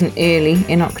Christmas present early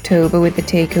in October with the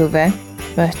takeover,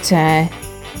 but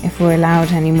if we're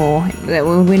allowed any more, a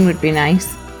win would be nice.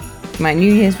 My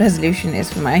New Year's resolution is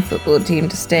for my football team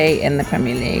to stay in the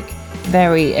Premier League.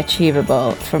 Very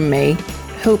achievable from me.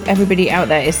 Hope everybody out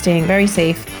there is staying very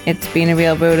safe. It's been a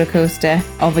real roller coaster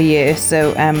of a year,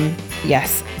 so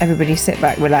yes, everybody sit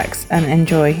back, relax and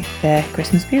enjoy the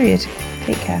Christmas period.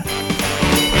 Take care.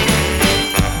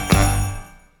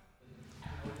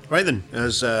 Right then,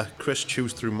 as Chris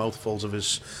chews through mouthfuls of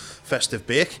his festive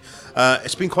bake,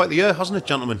 it's been quite the year, hasn't it,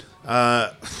 gentlemen?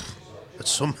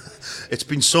 It's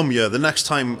been some year. The next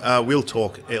time we'll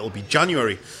talk, it'll be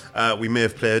January. We may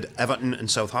have played Everton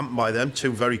and Southampton by then,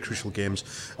 two very crucial games,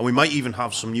 and we might even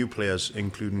have some new players,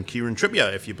 including Kieran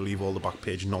Trippier, if you believe all the back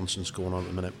page nonsense going on at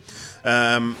the minute.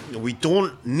 We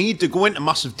don't need to go into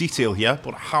massive detail here,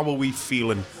 but how are we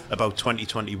feeling about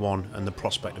 2021 and the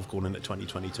prospect of going into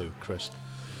 2022, Chris?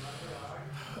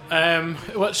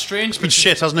 What's strange? It's been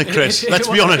shit, hasn't it, Chris? Let's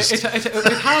be honest. It has,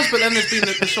 but then there's been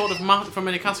the sort of from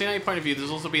a Newcastle United point of view, there's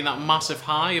also been that massive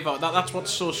high about that. That's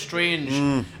what's so strange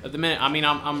at the minute. I mean,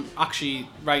 I'm actually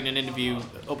writing an interview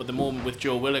up at the moment with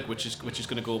Joe Willock, which is going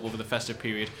to go up over the festive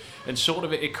period, and sort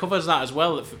of it covers that as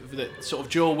well. That sort of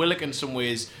Joe Willock in some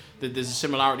ways there's a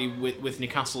similarity with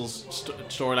Newcastle's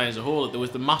storyline as a whole. There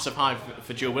was the massive hype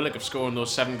for Joe Willock of scoring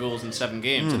those 7 goals in 7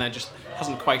 games, and that just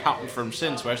hasn't quite happened for him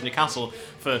since. Whereas Newcastle,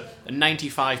 for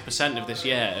 95% of this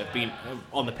year, have been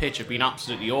on the pitch, have been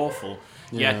absolutely awful.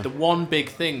 Yet the one big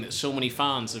thing that so many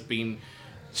fans have been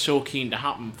so keen to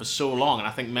happen for so long, and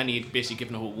I think many had basically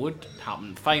given up what would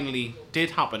happen, finally did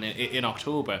happen in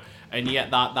October, and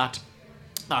yet that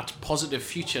positive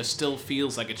future still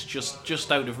feels like it's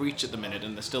just out of reach at the minute,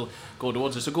 and they're still going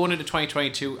towards it. So going into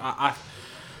 2022,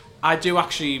 I do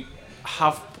actually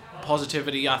have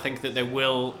positivity. I think that they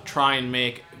will try and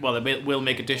make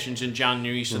additions in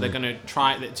January, so they're going to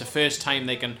try. It's the first time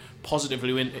they can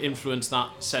positively influence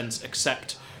that sense,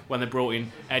 except when they brought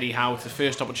in Eddie Howe, the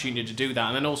first opportunity to do that.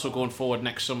 And then also going forward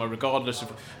next summer, regardless of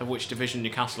which division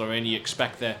Newcastle are in,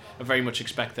 I very much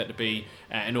expect there to be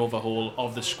an overhaul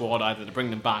of the squad, either to bring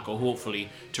them back or hopefully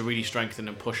to really strengthen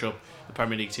and push up the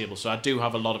Premier League table. So I do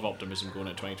have a lot of optimism going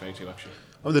into 2022, actually.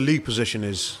 The league position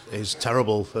is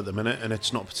terrible at the minute, and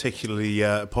it's not particularly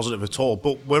positive at all.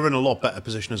 But we're in a lot better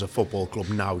position as a football club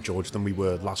now, George, than we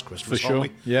were last Christmas. For sure,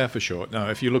 yeah, for sure. Now,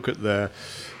 if you look at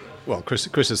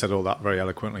Chris has said all that very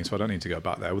eloquently, so I don't need to go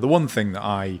back there. Well, the one thing that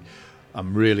I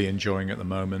am really enjoying at the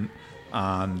moment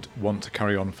and want to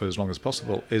carry on for as long as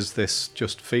possible is this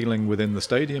just feeling within the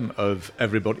stadium of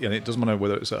everybody, and it doesn't matter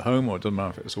whether it's at home or it doesn't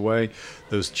matter if it's away,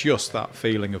 there's just that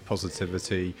feeling of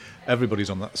positivity.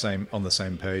 Everybody's on the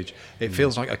same page. It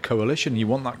feels like a coalition. You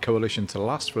want that coalition to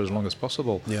last for as long as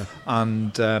possible. Yeah.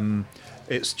 And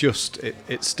it's just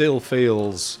it still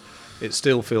feels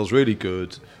really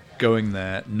good going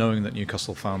there, knowing that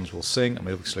Newcastle fans will sing. I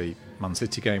mean, obviously, Man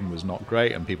City game was not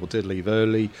great and people did leave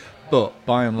early, but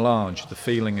by and large, the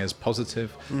feeling is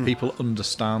positive. People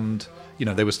understand.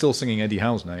 They were still singing Eddie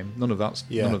Howe's name. None of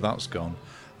that's gone,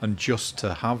 and just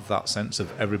to have that sense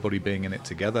of everybody being in it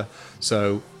together.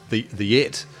 So the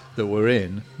it that we're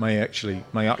in may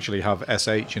actually have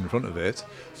SH in front of it,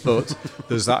 but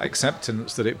there's that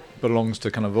acceptance that it belongs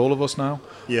to kind of all of us now.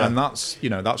 Yeah. And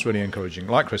that's really encouraging.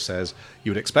 Like Chris says,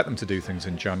 you would expect them to do things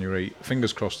in January.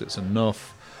 Fingers crossed it's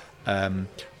enough.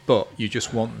 But you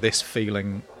just want this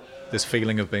feeling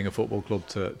of being a football club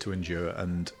to endure,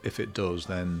 and if it does,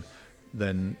 then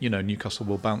Newcastle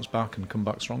will bounce back and come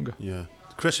back stronger. Yeah.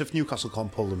 Chris, if Newcastle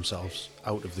can't pull themselves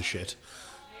out of the shit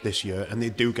this year and they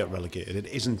do get relegated, it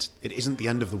isn't the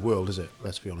end of the world, is it?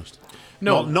 Let's be honest.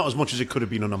 No, not as much as it could have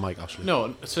been under Mike Ashley.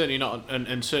 No, certainly not,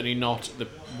 and certainly not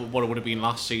what it would have been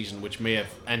last season, which may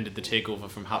have ended the takeover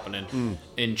from happening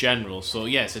in general. So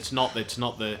yes, it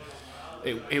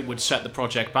would set the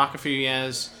project back a few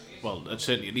years. Well,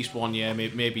 certainly at least 1 year,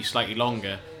 maybe slightly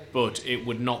longer. But it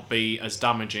would not be as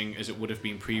damaging as it would have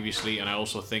been previously, and I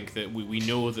also think that we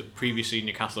know that previously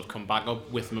Newcastle have come back up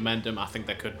with momentum. I think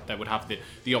they would have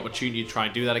the opportunity to try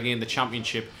and do that again. The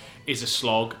Championship is a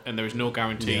slog, and there is no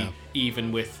guarantee,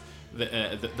 even with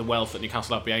the wealth that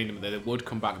Newcastle have behind them, that they would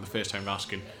come back the first time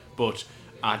asking. But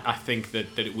I think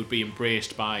that it would be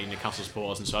embraced by Newcastle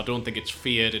supporters, and so I don't think it's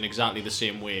feared in exactly the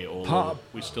same way, although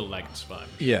we still like it to survive.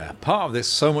 Yeah, part of this,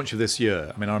 so much of this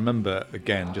year, I mean, I remember,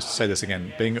 again, just to say this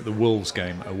again, being at the Wolves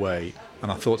game away,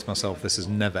 and I thought to myself, this is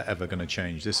never ever going to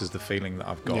change. This is the feeling that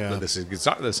I've got, that this is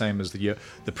exactly the same as the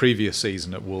previous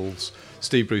season at Wolves.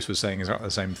 Steve Bruce was saying exactly the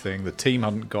same thing. The team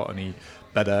hadn't got any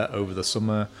better over the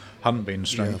summer, hadn't been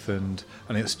strengthened,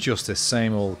 and it's just this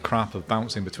same old crap of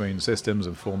bouncing between systems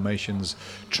and formations,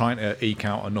 trying to eke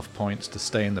out enough points to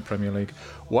stay in the Premier League.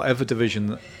 Whatever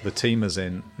division the team is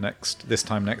in this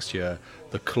time next year,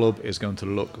 the club is going to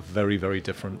look very, very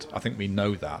different. I think we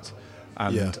know that,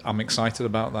 and I'm excited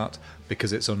about that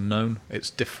because it's unknown, it's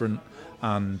different,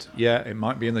 and it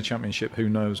might be in the Championship, who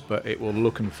knows, but it will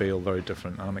look and feel very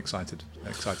different, and I'm excited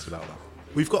about that.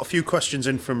 We've got a few questions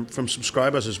in from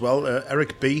subscribers as well.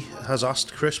 Eric B has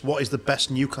asked, Chris, what is the best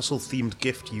Newcastle-themed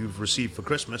gift you've received for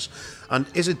Christmas? And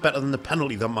is it better than the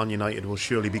penalty that Man United will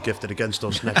surely be gifted against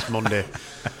us next Monday?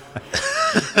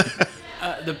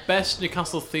 The best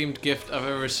Newcastle-themed gift I've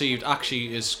ever received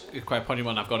actually is quite a funny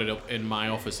one. I've got it up in my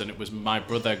office, and it was my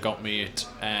brother got me it,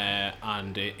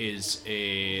 and it is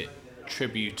a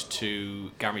tribute to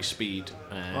Gary Speed,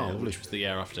 which was the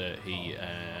year after he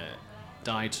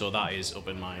died, so that is up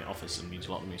in my office and means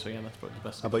a lot to me. So that's probably the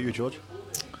best. How about you, George?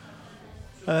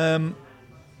 I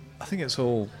think it's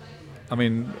all. I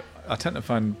mean, I tend to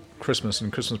find Christmas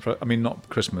presents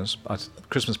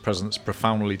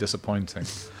profoundly disappointing.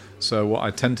 So what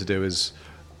I tend to do is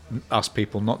ask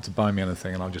people not to buy me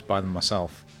anything, and I'll just buy them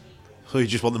myself. So you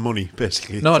just want the money,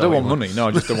 basically? No, I don't want money. No,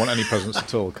 I just don't want any presents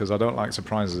at all because I don't like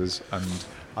surprises, and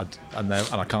I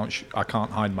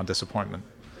can't hide my disappointment.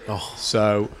 Oh.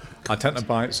 So I tend to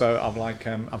buy it. So I've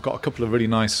got a couple of really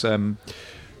nice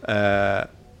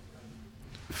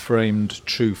framed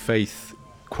True Faith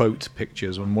quote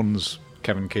pictures, and one's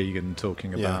Kevin Keegan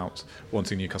talking about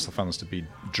wanting Newcastle fans to be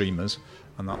dreamers,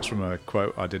 and that's from a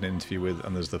quote I did an interview with,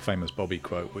 and there's the famous Bobby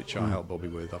quote, which I helped Bobby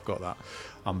with. I've got that.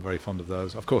 I'm very fond of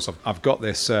those. Of course, I've got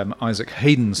this Isaac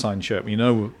Hayden signed shirt. You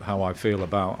know how I feel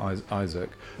about Isaac,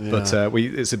 but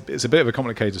it's a bit of a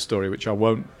complicated story, which I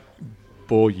won't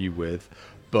bore you with.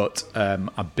 But I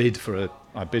bid for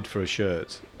a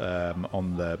shirt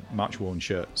on the Match Worn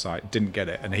shirt site, didn't get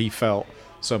it, and he felt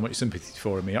so much sympathy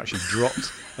for him. He actually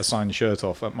dropped a signed shirt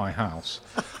off at my house,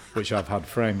 which I've had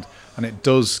framed, and it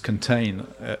does contain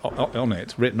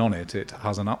written on it. It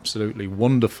has an absolutely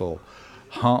wonderful,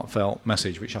 heartfelt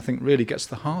message, which I think really gets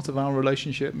to the heart of our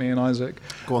relationship, me and Isaac.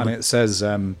 And it says,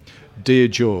 "Dear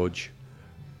George,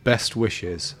 best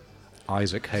wishes,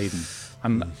 Isaac Hayden."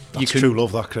 And that's true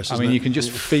love, that, Chris. I mean, you can just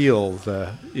feel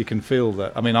the.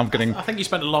 I mean, I'm getting. I think you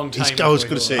spent a long time. I was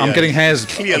going to say, I'm getting hairs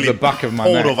at the back of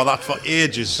my neck. Over that for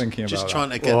ages, thinking about just that. trying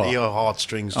to get to your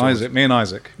heartstrings. Isaac, me and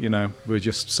Isaac, we're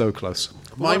just so close.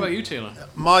 What about you, Taylor?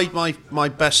 My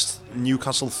best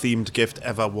Newcastle themed gift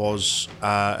ever was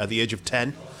at the age of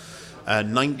 10,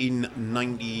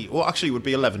 1990. Well, actually, it would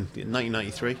be 11,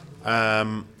 1993.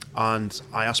 And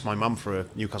I asked my mum for a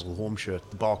Newcastle home shirt,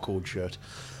 the barcode shirt.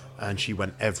 And she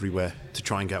went everywhere to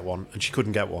try and get one, and she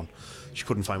couldn't get one. She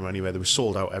couldn't find one anywhere. They were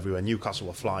sold out everywhere. Newcastle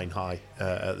were flying high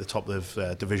at the top of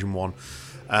Division 1.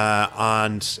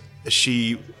 And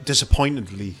she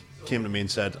disappointedly came to me and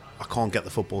said, I can't get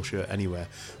the football shirt anywhere.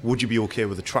 Would you be okay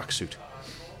with a tracksuit?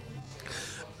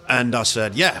 And I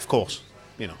said, yeah, of course.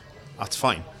 That's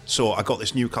fine. So I got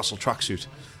this Newcastle tracksuit,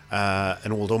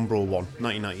 an old Umbro one,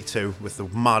 1992, with the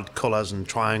mad colours and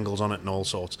triangles on it and all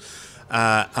sorts.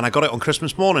 And I got it on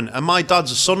Christmas morning, and my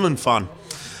dad's a Sunderland fan,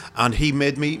 and he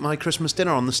made me eat my Christmas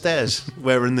dinner on the stairs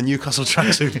wearing the Newcastle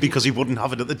tracksuit because he wouldn't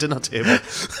have it at the dinner table.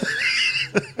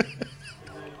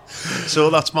 So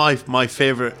that's my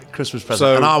favourite Christmas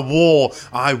present, and I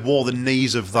wore the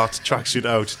knees of that tracksuit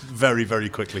out very, very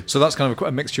quickly. So that's kind of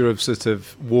a mixture of sort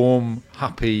of warm,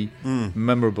 happy,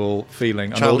 memorable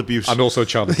feeling, child abuse, and also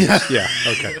child abuse. Yeah,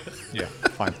 okay, yeah,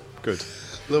 fine, good.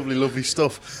 Lovely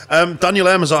stuff. Daniel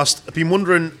M has asked, I've been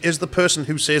wondering, is the person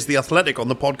who says The Athletic on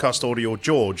the podcast audio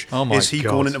George? Oh my Is he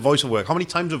God. going into voiceover work? How many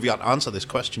times have you had to answer this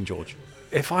question, George?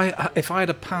 If I had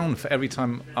 £1 for every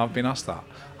time I've been asked that,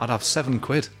 I'd have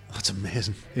 £7. That's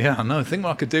amazing. Yeah, I know. Think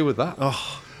what I could do with that.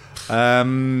 Oh.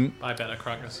 Buy better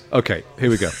crackers. Okay, here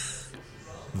we go.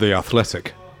 The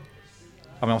Athletic.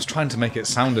 I mean, I was trying to make it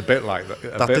sound a bit like that.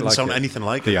 That didn't sound anything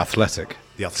like The it. Athletic.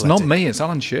 The It's Athletic. not me, it's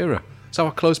Alan Shearer. It's our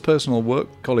close personal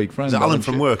work colleague friend. Is it Alan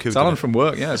from Shearer. work? It's Alan from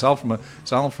work, yeah. It's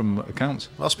Alan from accounts.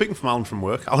 Well, speaking from Alan from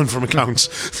work, Alan from accounts.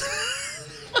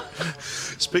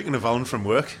 Speaking of Alan from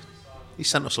work, he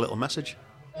sent us a little message.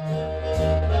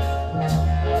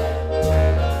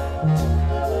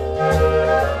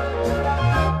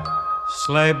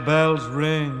 Sleigh bells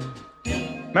ring.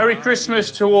 Merry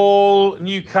Christmas to all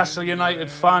Newcastle United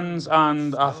fans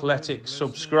and Athletic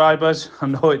subscribers. I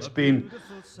know it's been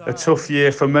a tough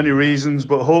year for many reasons,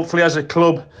 but hopefully as a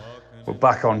club, we're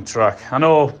back on track. I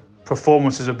know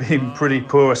performances have been pretty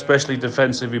poor, especially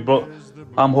defensively, but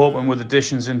I'm hoping with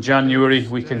additions in January,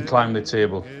 we can climb the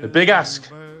table. A big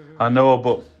ask, I know,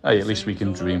 but hey, at least we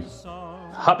can dream.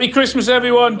 Happy Christmas,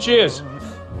 everyone. Cheers.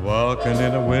 Walking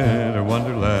in a winter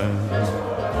wonderland.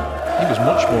 He was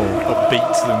much more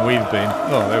upbeat than we've been.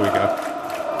 Oh, there we go.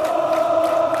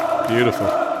 Beautiful.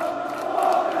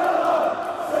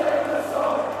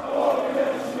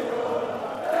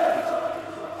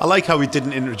 I like how he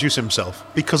didn't introduce himself,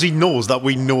 because he knows that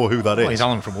we know who that is. Well, he's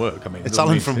Alan from work. I mean, it's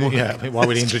Alan from work. Yeah, why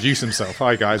would he introduce himself?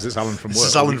 Hi, guys, it's Alan from work. This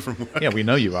is Alan from work. Yeah, we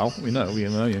know you, Al. We know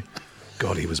you.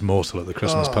 God, he was mortal at the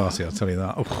Christmas party, I'll tell you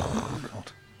that.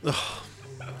 Oh, God.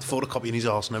 Photocopying his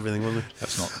arse and everything, wasn't it?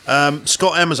 That's not.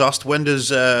 Scott M has asked, when does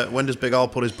Big Al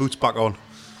put his boots back on?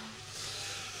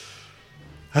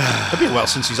 It's been a while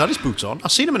since he's had his boots on. I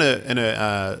seen him in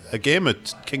a game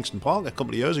at Kingston Park a couple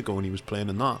of years ago when he was playing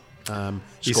in that.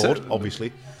 Scored,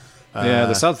 obviously. Yeah,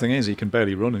 the sad thing is he can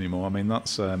barely run anymore. I mean,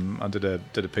 that's I did a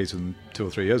piece with him 2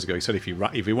 or 3 years ago. He said if he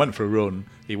went for a run,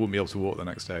 he wouldn't be able to walk the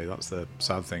next day. That's the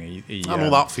sad thing. I know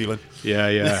that feeling.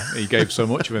 Yeah. He gave so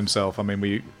much of himself. I mean,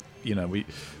 we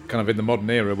kind of in the modern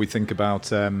era we think about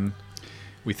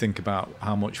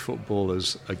how much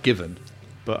footballers are given,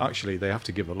 but actually they have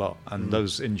to give a lot. And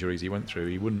those injuries he went through,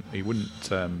 he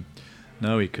wouldn't.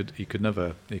 No, he could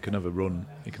never run.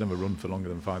 He could never run for longer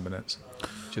than 5 minutes,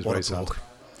 which is very sad.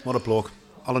 What a bloke.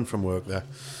 Alan from work there.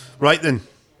 Right then.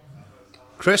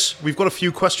 Chris, we've got a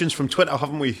few questions from Twitter,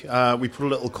 haven't we? We put a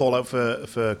little call out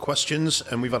for questions,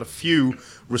 and we've had a few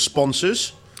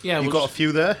responses. Yeah, You've got a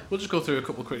few there? We'll just go through a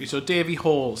couple quickly. So Davey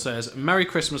Hall says, Merry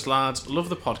Christmas, lads. Love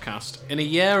the podcast. In a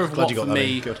year of Glad what you got for that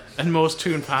me in. Good. and most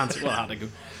Toon fans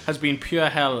has been pure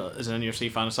hell as an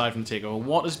UFC fan aside from the takeover,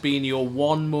 what has been your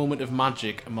one moment of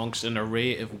magic amongst an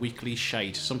array of weekly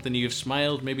shite? Something you've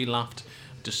smiled, maybe laughed,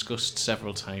 discussed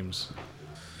several times.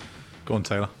 Go on,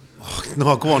 Taylor. Oh,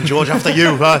 no, go on, George, after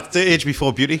you. The age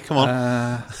before beauty, come on.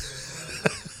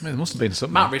 There must have been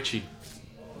something. Matt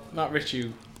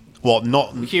Ritchie. What,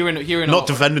 not hearing not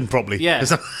defending properly? Yeah.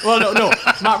 Well, no.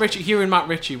 Matt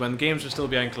Ritchie when games were still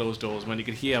behind closed doors, when you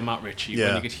could hear Matt Ritchie,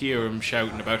 when you could hear him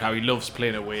shouting about how he loves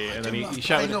playing away, and then he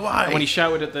shouted when he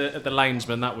shouted at the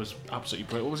linesman, that was absolutely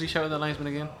brilliant. What was he shouting at the linesman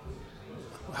again?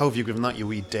 How have you given that, you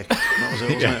wee dick? That was it,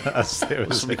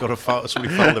 wasn't it? It was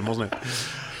Somebody fouled him, wasn't it?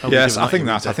 Yes, I think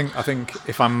that. I think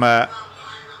if I'm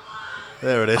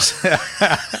there, it is.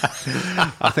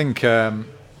 I think.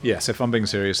 Yes, if I'm being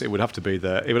serious, it would have to be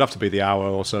the hour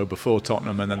or so before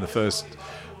Tottenham, and then the first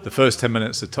 10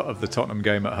 minutes of the Tottenham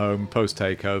game at home post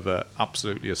takeover.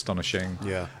 Absolutely astonishing.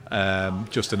 Yeah.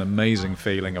 Just an amazing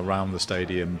feeling around the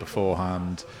stadium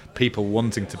beforehand. People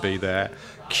wanting to be there.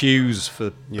 Queues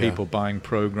for people buying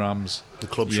programs. The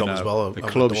club shop as well. The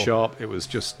club shop. It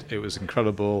was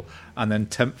incredible. And then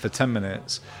for 10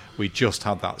 minutes, we just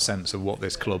had that sense of what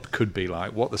this club could be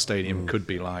like, what the stadium could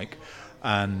be like,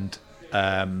 and.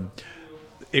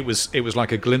 It was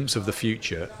like a glimpse of the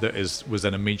future that was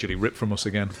then immediately ripped from us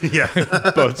again. Yeah,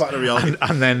 but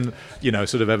and then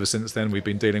sort of ever since then we've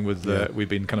been dealing with the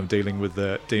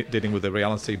dealing with the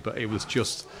reality. But it was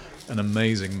just an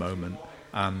amazing moment,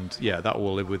 and that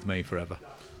will live with me forever.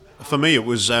 For me, it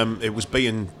was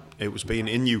being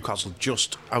in Newcastle,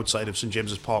 just outside of St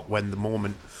James's Park, when the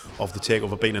moment of the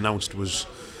takeover being announced was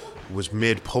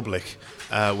made public,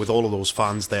 with all of those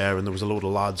fans there, and there was a load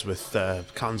of lads with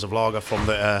cans of lager from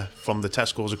the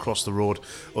Tesco's across the road.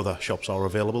 Other shops are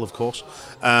available, of course.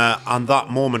 And that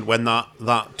moment when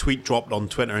that tweet dropped on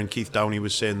Twitter, and Keith Downey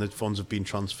was saying that funds have been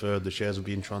transferred, the shares have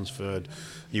been transferred,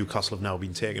 Newcastle have now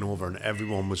been taken over, and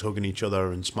everyone was hugging each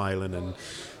other and smiling, and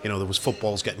there was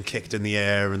footballs getting kicked in the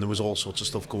air, and there was all sorts of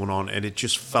stuff going on, and it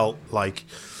just felt like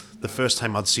the first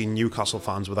time I'd seen Newcastle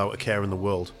fans without a care in the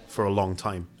world for a long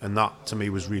time, and that to me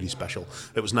was really special.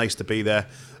 It was nice to be there.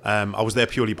 I was there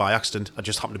purely by accident. I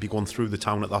just happened to be going through the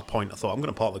town at that point. I thought, I'm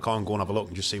going to park the car and go and have a look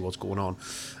and just see what's going on.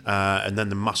 And then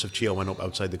the massive cheer went up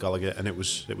outside the Gallagher, and it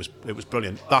was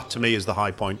brilliant. That to me is the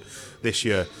high point this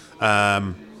year.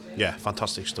 Yeah,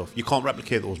 fantastic stuff. You can't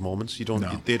replicate those moments. They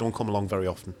don't come along very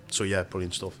often. So yeah,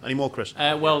 brilliant stuff. Any more, Chris?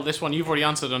 Well, this one you've already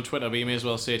answered on Twitter, but you may as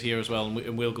well say it here as well,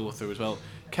 and we'll go through as well.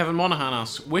 Kevin Monaghan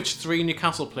asks, which 3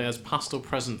 Newcastle players, past or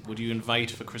present, would you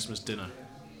invite for Christmas dinner?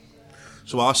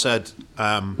 So I said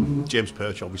James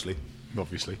Perch, obviously.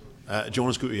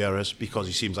 Jonas Gutierrez, because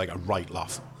he seems like a right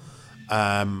laugh.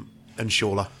 And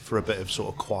Shola for a bit of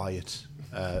sort of quiet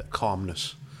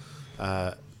calmness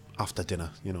after dinner,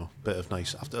 bit of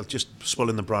nice, after just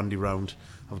swilling the brandy round,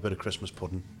 have a bit of Christmas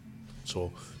pudding.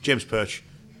 So James Perch,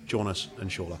 Jonas and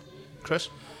Shola. Chris?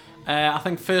 I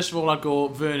think first of all I'd go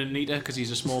Vernon Nita, because he's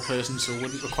a small person, so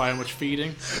wouldn't require much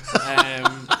feeding.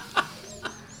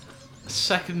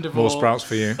 Second of all, more sprouts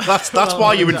for you. That's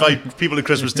why you invite people to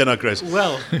Christmas dinner, Chris.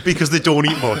 Well, because they don't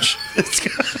eat much.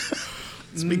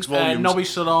 Speaks volumes. Nobby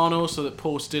Solano, so that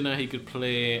post dinner he could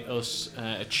play us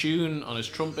a tune on his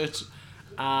trumpet.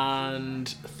 And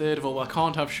third of all, I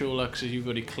can't have Shola because you've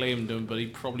already claimed him, but he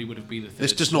probably would have been the third.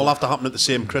 This doesn't all have to happen at the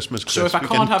same Christmas, Chris. So if I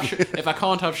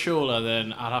can't have Shola,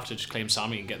 then I'd have to just claim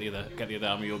Sammy and get the other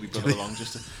Amiobi brother along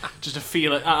just to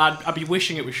feel it. I'd be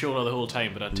wishing it was Shola the whole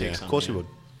time, but I'd take Sammy. Of course you would.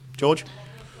 George?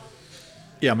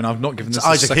 Yeah, I mean, I've not given this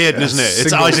Isaac Hayden, isn't it?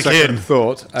 It's Isaac Hayden.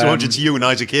 Thought. George, it's you and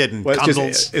Isaac Hayden. Well,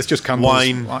 candles. It's just candles.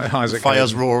 Wine. Isaac fires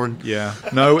Hayden. roaring. Yeah.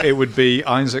 No, it would be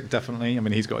Isaac, definitely. I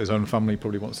mean, he's got his own family.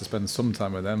 Probably wants to spend some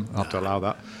time with them. I'll have to allow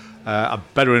that.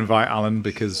 I'd better invite Alan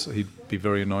because he'd be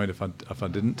very annoyed if I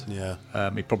didn't. Yeah.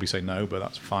 He'd probably say no, but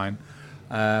that's fine.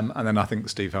 And then I think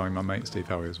Steve Howie, my mate Steve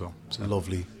Howie as well. So.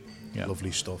 Lovely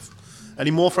stuff. Any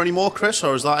more, Chris,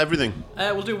 or is that everything?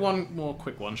 We'll do one more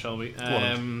quick one, shall we?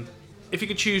 If you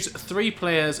could choose 3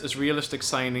 players as realistic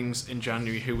signings in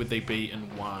January, who would they be and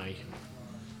why?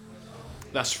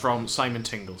 That's from Simon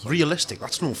Tingle. Sorry. Realistic?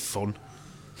 That's no fun.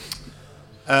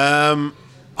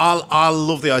 I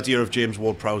love the idea of James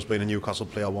Ward-Prowse being a Newcastle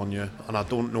player one year, and I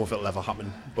don't know if it'll ever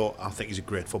happen, but I think he's a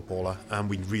great footballer, and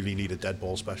we really need a dead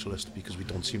ball specialist because we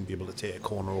don't seem to be able to take a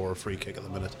corner or a free kick at the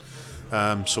minute.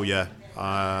 So yeah,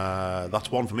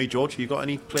 that's one for me. George, you got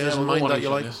any players in mind that you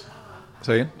like?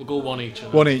 Say again? We'll go one each.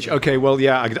 One each. Okay, well,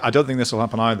 yeah, I don't think this will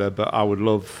happen either, but I would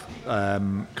love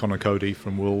Conor Cody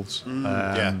from Wolves.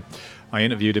 Yeah. I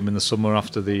interviewed him in the summer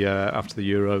after the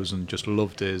Euros and just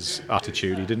loved his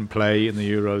attitude. He didn't play in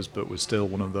the Euros, but was still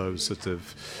one of those sort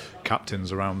of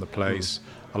captains around the place.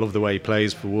 I love the way he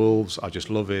plays for Wolves. I just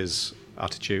love his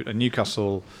attitude. And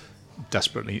Newcastle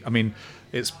desperately... I mean,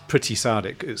 it's pretty sad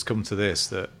it's come to this,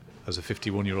 that as a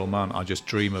 51-year-old man, I just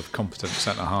dream of competent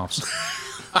centre-halves.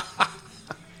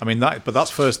 I mean, that's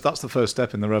the first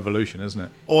step in the revolution, isn't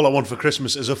it? All I want for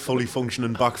Christmas is a fully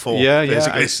functioning back four. Yeah,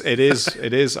 basically.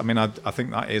 it is. I mean, I think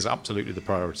that is absolutely the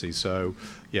priority. So,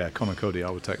 yeah, Conor Cody,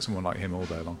 I would take someone like him all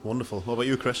day long. Wonderful. What about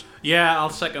you, Chris? Yeah, I'll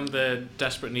second the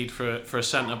desperate need for a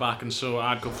centre-back, and so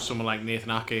I'd go for someone like Nathan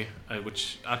Ake,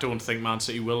 which I don't think Man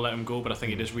City will let him go, but I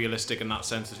think it is realistic in that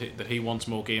sense that he wants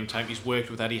more game time. He's worked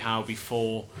with Eddie Howe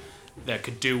before, that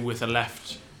could do with a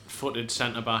left-footed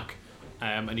centre-back.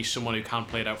 And he's someone who can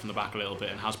play it out from the back a little bit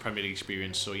and has Premier League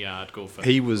experience. So yeah, I'd go for.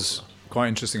 He was quite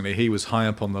interestingly. He was high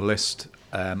up on the list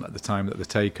at the time that the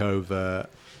takeover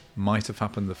might have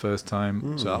happened the first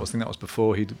time. So I think that was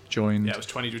before he'd joined. Yeah, it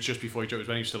was just before he joined. It was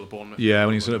when he was still at Bournemouth. Yeah,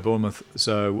 when he was still at Bournemouth.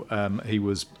 So he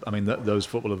was. I mean, those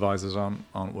football advisors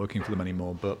aren't working for them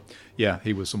anymore. But yeah,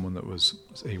 he was someone that was.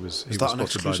 Is that an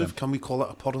exclusive? Can we call that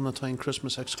a Pod on the Time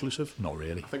Christmas exclusive? Not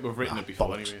really. I think we've written it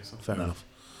before anyway. So. Fair enough.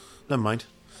 Never mind.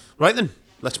 Right then,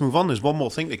 let's move on. There's one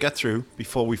more thing to get through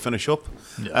before we finish up.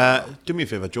 Yeah. Do me a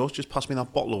favour, George. Just pass me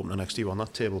that bottle opener next to you on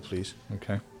that table, please.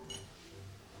 Okay.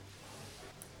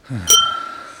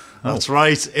 That's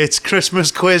right. It's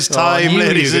Christmas quiz time,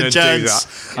 ladies and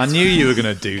gents. I knew you were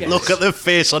going to do that. Look at the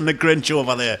face on the Grinch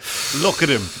over there. Look at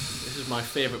him. This is my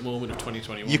favourite moment of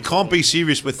 2021. You can't be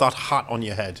serious with that hat on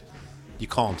your head. You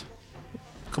can't.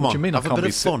 Come on, do you mean have a bit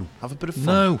of fun. Have a bit of fun.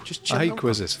 No, just chill I hate out.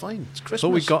 quizzes. It's fine. It's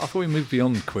Christmas. I thought we moved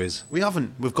beyond quiz. We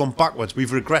haven't. We've gone backwards.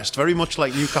 We've regressed. Very much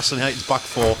like Newcastle United's back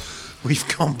four. We've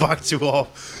gone back to our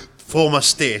former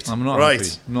state. I'm not happy.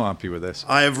 I'm not happy with this.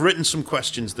 I have written some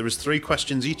questions. There is 3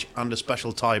 questions each and a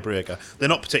special tiebreaker. They're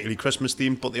not particularly Christmas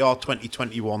themed, but they are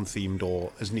 2021 themed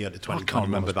or as near to 2021. I can't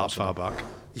remember that far back.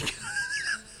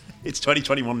 It's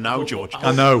 2021 now, George.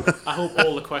 I know. I hope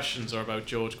all the questions are about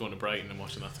George going to Brighton and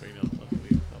watching that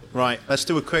 3-0. Right, let's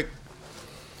do a quick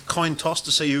coin toss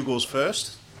to see who goes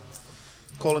first.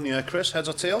 Call in the air, Chris. Heads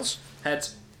or tails?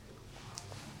 Heads.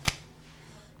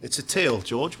 It's a tail,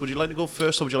 George. Would you like to go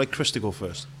first or would you like Chris to go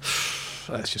first?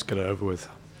 Let's just get it over with.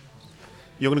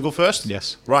 You're going to go first?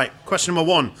 Yes. Right, question number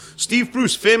 1. Steve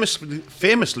Bruce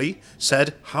famously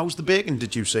said, "How's the bacon,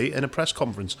 did you say?" in a press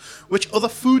conference. Which other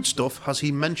food stuff has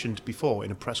he mentioned before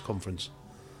in a press conference?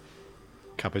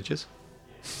 Cabbages.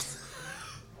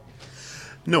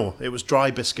 No, it was dry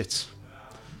biscuits.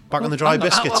 Back on the dry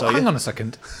biscuits, are you? Hang on a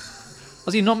second.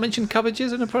 Has he not mentioned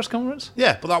cabbages in a press conference?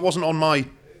 Yeah, but that wasn't on my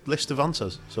list of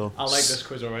answers. So I like this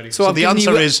quiz already. So the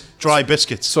answer is dry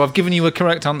biscuits. So I've given you a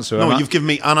correct answer. No, you've given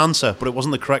me an answer, but it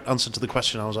wasn't the correct answer to the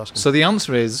question I was asking. So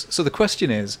the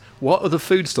question is, what other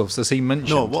foodstuffs has he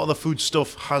mentioned? No, what other food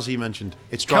stuff has he mentioned?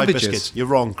 It's dry Cabbages. biscuits. You're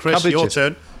wrong. Chris, Cabbages. your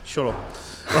turn. Shut up.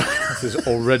 This is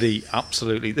already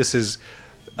absolutely... This is...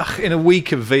 in a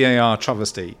week of VAR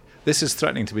travesty, this is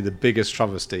threatening to be the biggest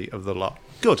travesty of the lot.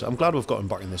 Good. I'm glad we've got him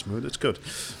back in this mood. It's good.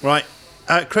 Right.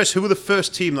 Chris, who were the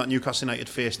first team that Newcastle United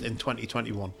faced in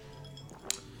 2021?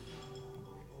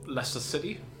 Leicester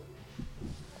City.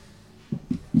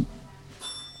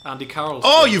 Andy Carroll.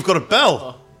 Oh, you've got a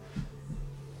bell.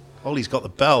 Ollie's got the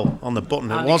bell on the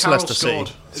button. Andy It was Carroll Leicester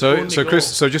scored. City. So Chris,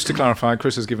 so just to clarify,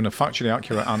 Chris has given a factually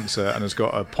accurate answer and has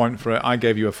got a point for it. I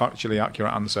gave you a factually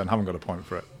accurate answer and haven't got a point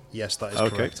for it. Yes, that is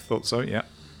okay, correct. Thought so, yeah.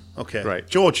 Okay. Great.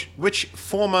 George, which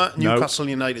former Newcastle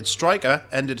United striker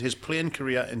ended his playing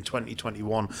career in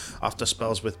 2021 after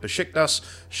spells with Besiktas,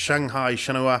 Shanghai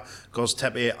Shenhua,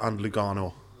 Göztepe and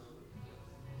Lugano?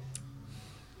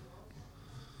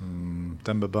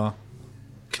 Demba Ba.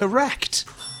 Correct.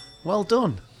 Well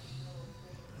done.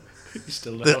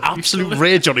 Still The absolute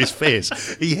rage on his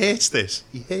face. He hates this.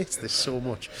 He hates this so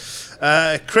much.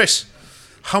 Chris,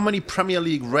 how many Premier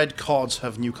League red cards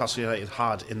have Newcastle United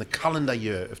had in the calendar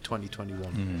year of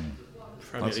 2021?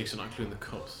 Premier League's not including the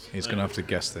cups. He's going to have to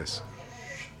guess this.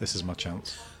 This is my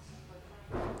chance.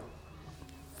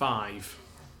 5.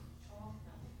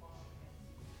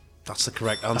 That's the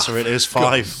correct answer. It is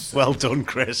 5. Well done,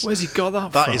 Chris. Where's he got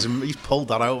that That from? is, he's pulled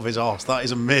that out of his arse. That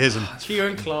is amazing.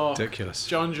 Kieran Clark. Ridiculous.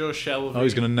 John Joe Shelby. Oh,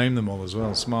 he's going to name them all as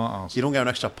well. Smart ass. You don't get an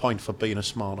extra point for being a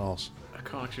smart arse. I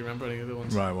can't actually remember any of the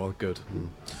ones. Right, well, good.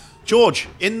 George,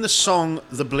 in the song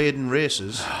The Bladen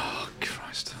Races, Oh,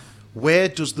 Christ. where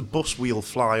does the bus wheel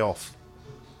fly off?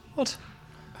 What?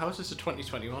 How is this a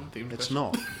 2021 themed It's question?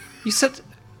 not. You said...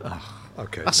 Oh,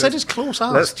 okay. I said it's close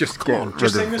as. Let's just Come get on, rid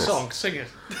Just of sing the this. song. Sing it.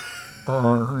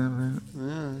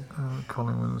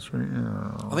 Collingwood Street,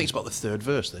 yeah. I think it's about the third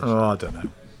verse. This. Oh, I don't know.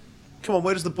 Come on,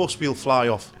 where does the bus wheel fly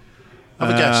off?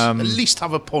 Have a guess. At least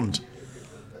have a punt.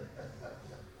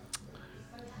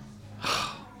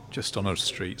 Just on a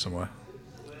street somewhere.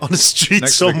 On a street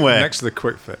next somewhere. Next to the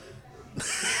Quick Fit.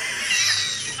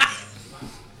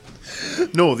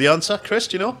 No, the answer, Chris,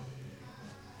 do you know?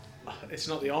 It's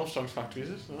not the Armstrong's factory, is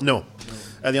it? No.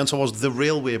 The answer was the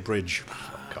railway bridge.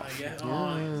 Yeah.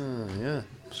 Yeah.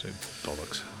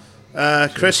 Bollocks.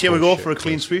 Chris, here we go for a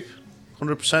clean sweep.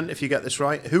 100% if you get this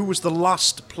right. Who was the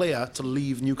last player to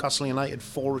leave Newcastle United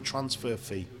for a transfer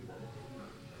fee?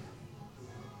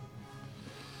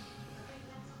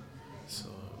 So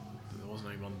there wasn't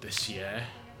anyone this year.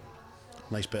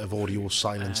 Nice bit of audio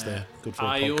silence there. Good for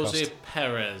a Jose podcast.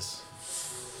 Perez.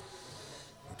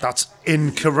 That's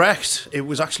incorrect. It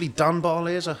was actually Dan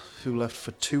Barlaser who left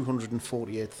for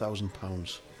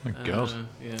 £248,000. My God.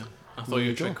 Yeah. I thought you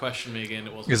were trying to question me again.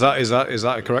 It wasn't. Is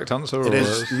that a correct answer? It or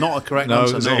is not a correct no,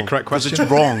 answer. Is it a correct question?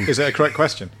 It's wrong. Is it a correct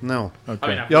question? No. Okay. I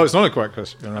mean, Yeah, it's not a correct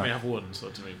question. You're I right. mean, I've won, so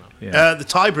it doesn't really matter. Yeah. The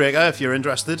tiebreaker, if you're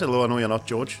interested, although I know you're not,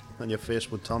 George, and your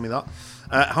face would tell me that.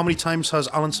 How many times has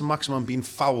Alan Saint-Maximin been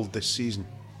fouled this season?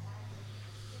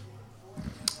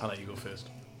 I'll let you go first.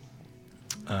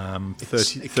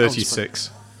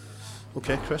 36.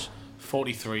 Okay, Chris.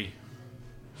 43.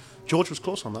 George was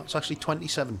close on that. It's actually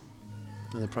 27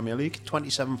 in the Premier League.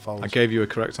 27 fouls. I gave you a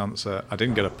correct answer. I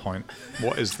didn't get a point.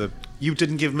 What is the... You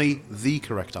didn't give me the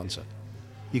correct answer.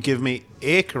 You gave me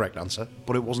a correct answer,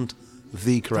 but it wasn't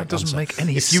the correct answer. That doesn't make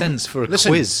any If you- sense for a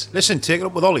listen, quiz. Listen, take it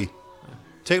up with Ollie.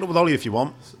 Take it up with Ollie if you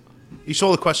want. You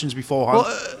saw the questions beforehand.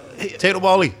 Take it up with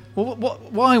Ollie.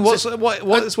 Why?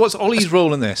 What's Ollie's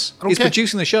role in this? I don't He's care.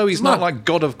 producing the show. He's Doesn't not matter. like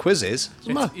god of quizzes.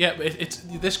 Yeah, but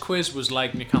this quiz was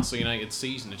like Newcastle United's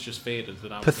season. It's just faded.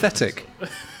 Pathetic.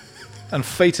 And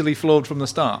fatally flawed from the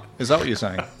start. Is that what you're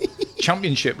saying?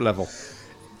 Championship level.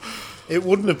 It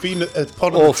wouldn't have been a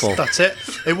pod Awful. That's it.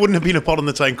 It wouldn't have been a pod on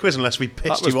the time quiz unless we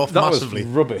pissed you off that massively.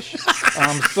 was rubbish.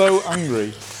 I'm so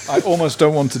angry. I almost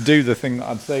don't want to do the thing that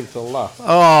I'd saved till last.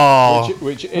 Oh,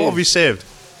 which what have you saved?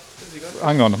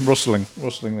 Hang on, I'm rustling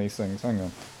these things. Hang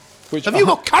on. Have you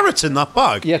got carrots in that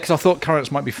bag? Yeah, because I thought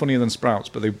carrots might be funnier than sprouts,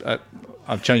 but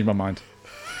I've changed my mind.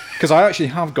 Because I actually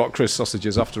have got Chris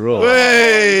sausages after all.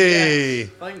 Hey!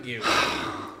 Thank you.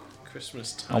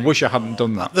 Christmas I time. wish I hadn't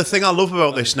done that. The thing I love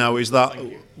about this now is that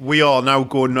we are now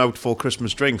going out for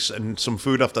Christmas drinks and some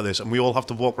food after this, and we all have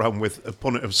to walk around with a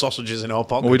punnet of sausages in our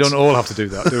pockets. Well, we don't all have to do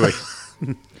that, do we?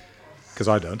 Because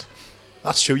I don't.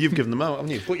 That's true. You've given them out,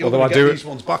 haven't you? But you're Although going I to do- get these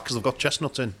ones back because they've got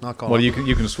chestnuts in. I can't. Well, you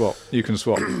can swap. You can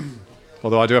swap.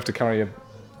 Although I do have to carry a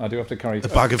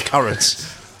bag of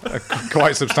carrots. a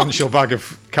quite substantial bag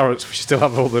of carrots which still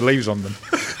have all the leaves on them.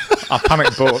 I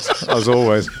panic bought, as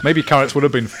always. Maybe carrots would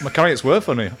have been... Carrots were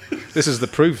funny. This is the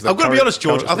proof that I've got to be honest,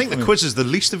 George. carrots I think were the funny. quiz is the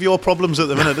least of your problems at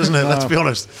the minute, isn't it? Let's be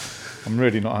honest. I'm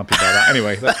really not happy about that.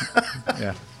 Anyway,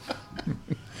 yeah.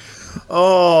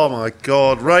 Oh, my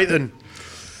God. Right, then.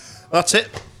 That's it.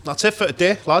 That's it for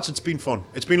today, lads. It's been fun.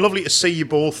 It's been lovely to see you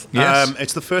both. Yes.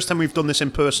 It's the first time we've done this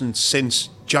in person since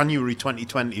January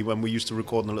 2020 when we used to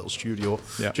record in a little studio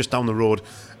just down the road.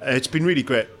 It's been really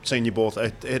great seeing you both.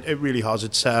 It really has.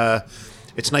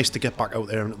 It's nice to get back out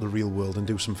there into the real world and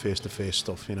do some face-to-face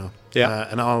stuff, you know. Yeah.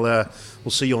 And we'll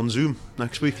see you on Zoom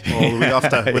next week or the week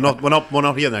after. We're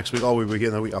not here next week. We'll be here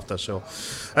the week after. So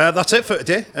that's it for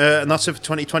today, and that's it for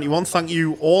 2021. Thank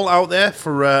you all out there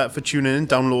for tuning in,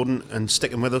 downloading, and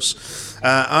sticking with us.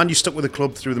 And you stuck with the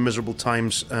club through the miserable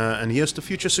times. And here's to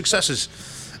future successes.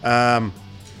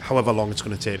 However long it's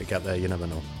going to take to get there, you never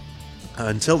know.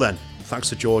 Until then, thanks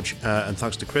to George and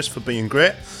thanks to Chris for being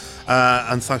great.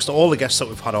 And thanks to all the guests that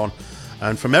we've had on.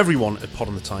 And from everyone at Pod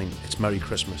on the Time, it's Merry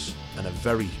Christmas and a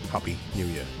very Happy New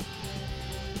Year.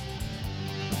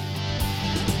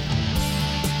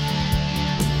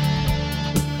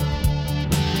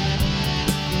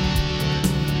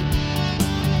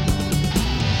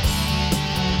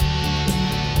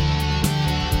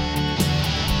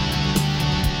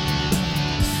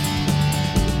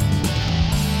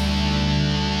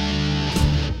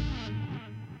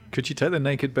 Could you take the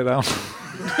naked bit out?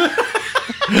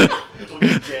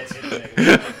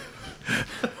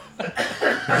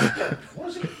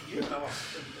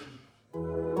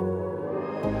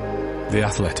 The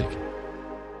Athletic.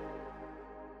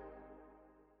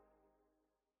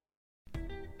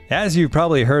 As you've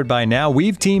probably heard by now,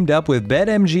 we've teamed up with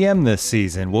BetMGM this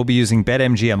season. We'll be using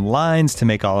BetMGM lines to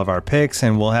make all of our picks,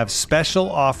 and we'll have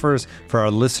special offers for our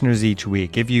listeners each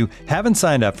week. If you haven't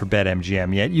signed up for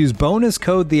BetMGM yet, use bonus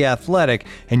code The Athletic,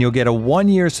 and you'll get a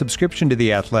 1-year subscription to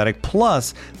The Athletic,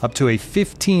 plus up to a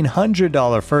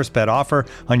 $1,500 first bet offer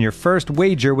on your first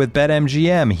wager with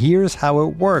BetMGM. Here's how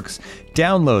it works.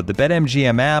 Download the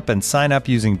BetMGM app and sign up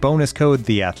using bonus code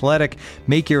The Athletic.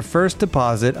 Make your first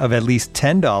deposit of at least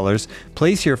 $10.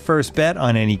 Place your first bet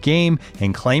on any game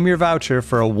and claim your voucher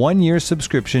for a 1-year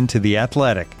subscription to The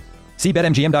Athletic. See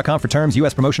BetMGM.com for terms.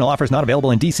 U.S. promotional offers not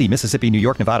available in D.C., Mississippi, New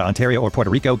York, Nevada, Ontario, or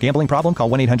Puerto Rico. Gambling problem? Call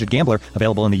 1-800-GAMBLER.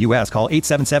 Available in the U.S. Call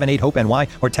 877-8-HOPE-NY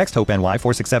or text HOPE-NY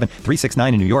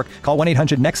 467-369 in New York. Call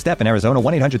 1-800-NEXT-STEP in Arizona.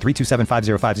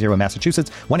 1-800-327-5050 in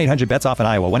Massachusetts. 1-800-BETS-OFF in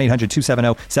Iowa.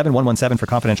 1-800-270-7117 for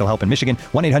confidential help in Michigan.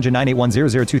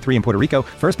 1-800-981-0023 in Puerto Rico.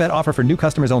 First bet offer for new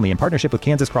customers only in partnership with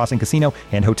Kansas Crossing Casino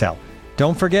and Hotel.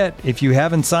 Don't forget, if you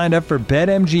haven't signed up for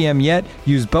BetMGM yet,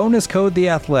 use bonus code The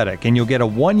Athletic, and you'll get a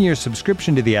 1-year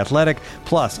subscription to The Athletic,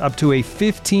 plus up to a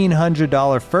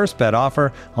 $1,500 first bet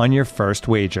offer on your first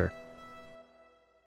wager.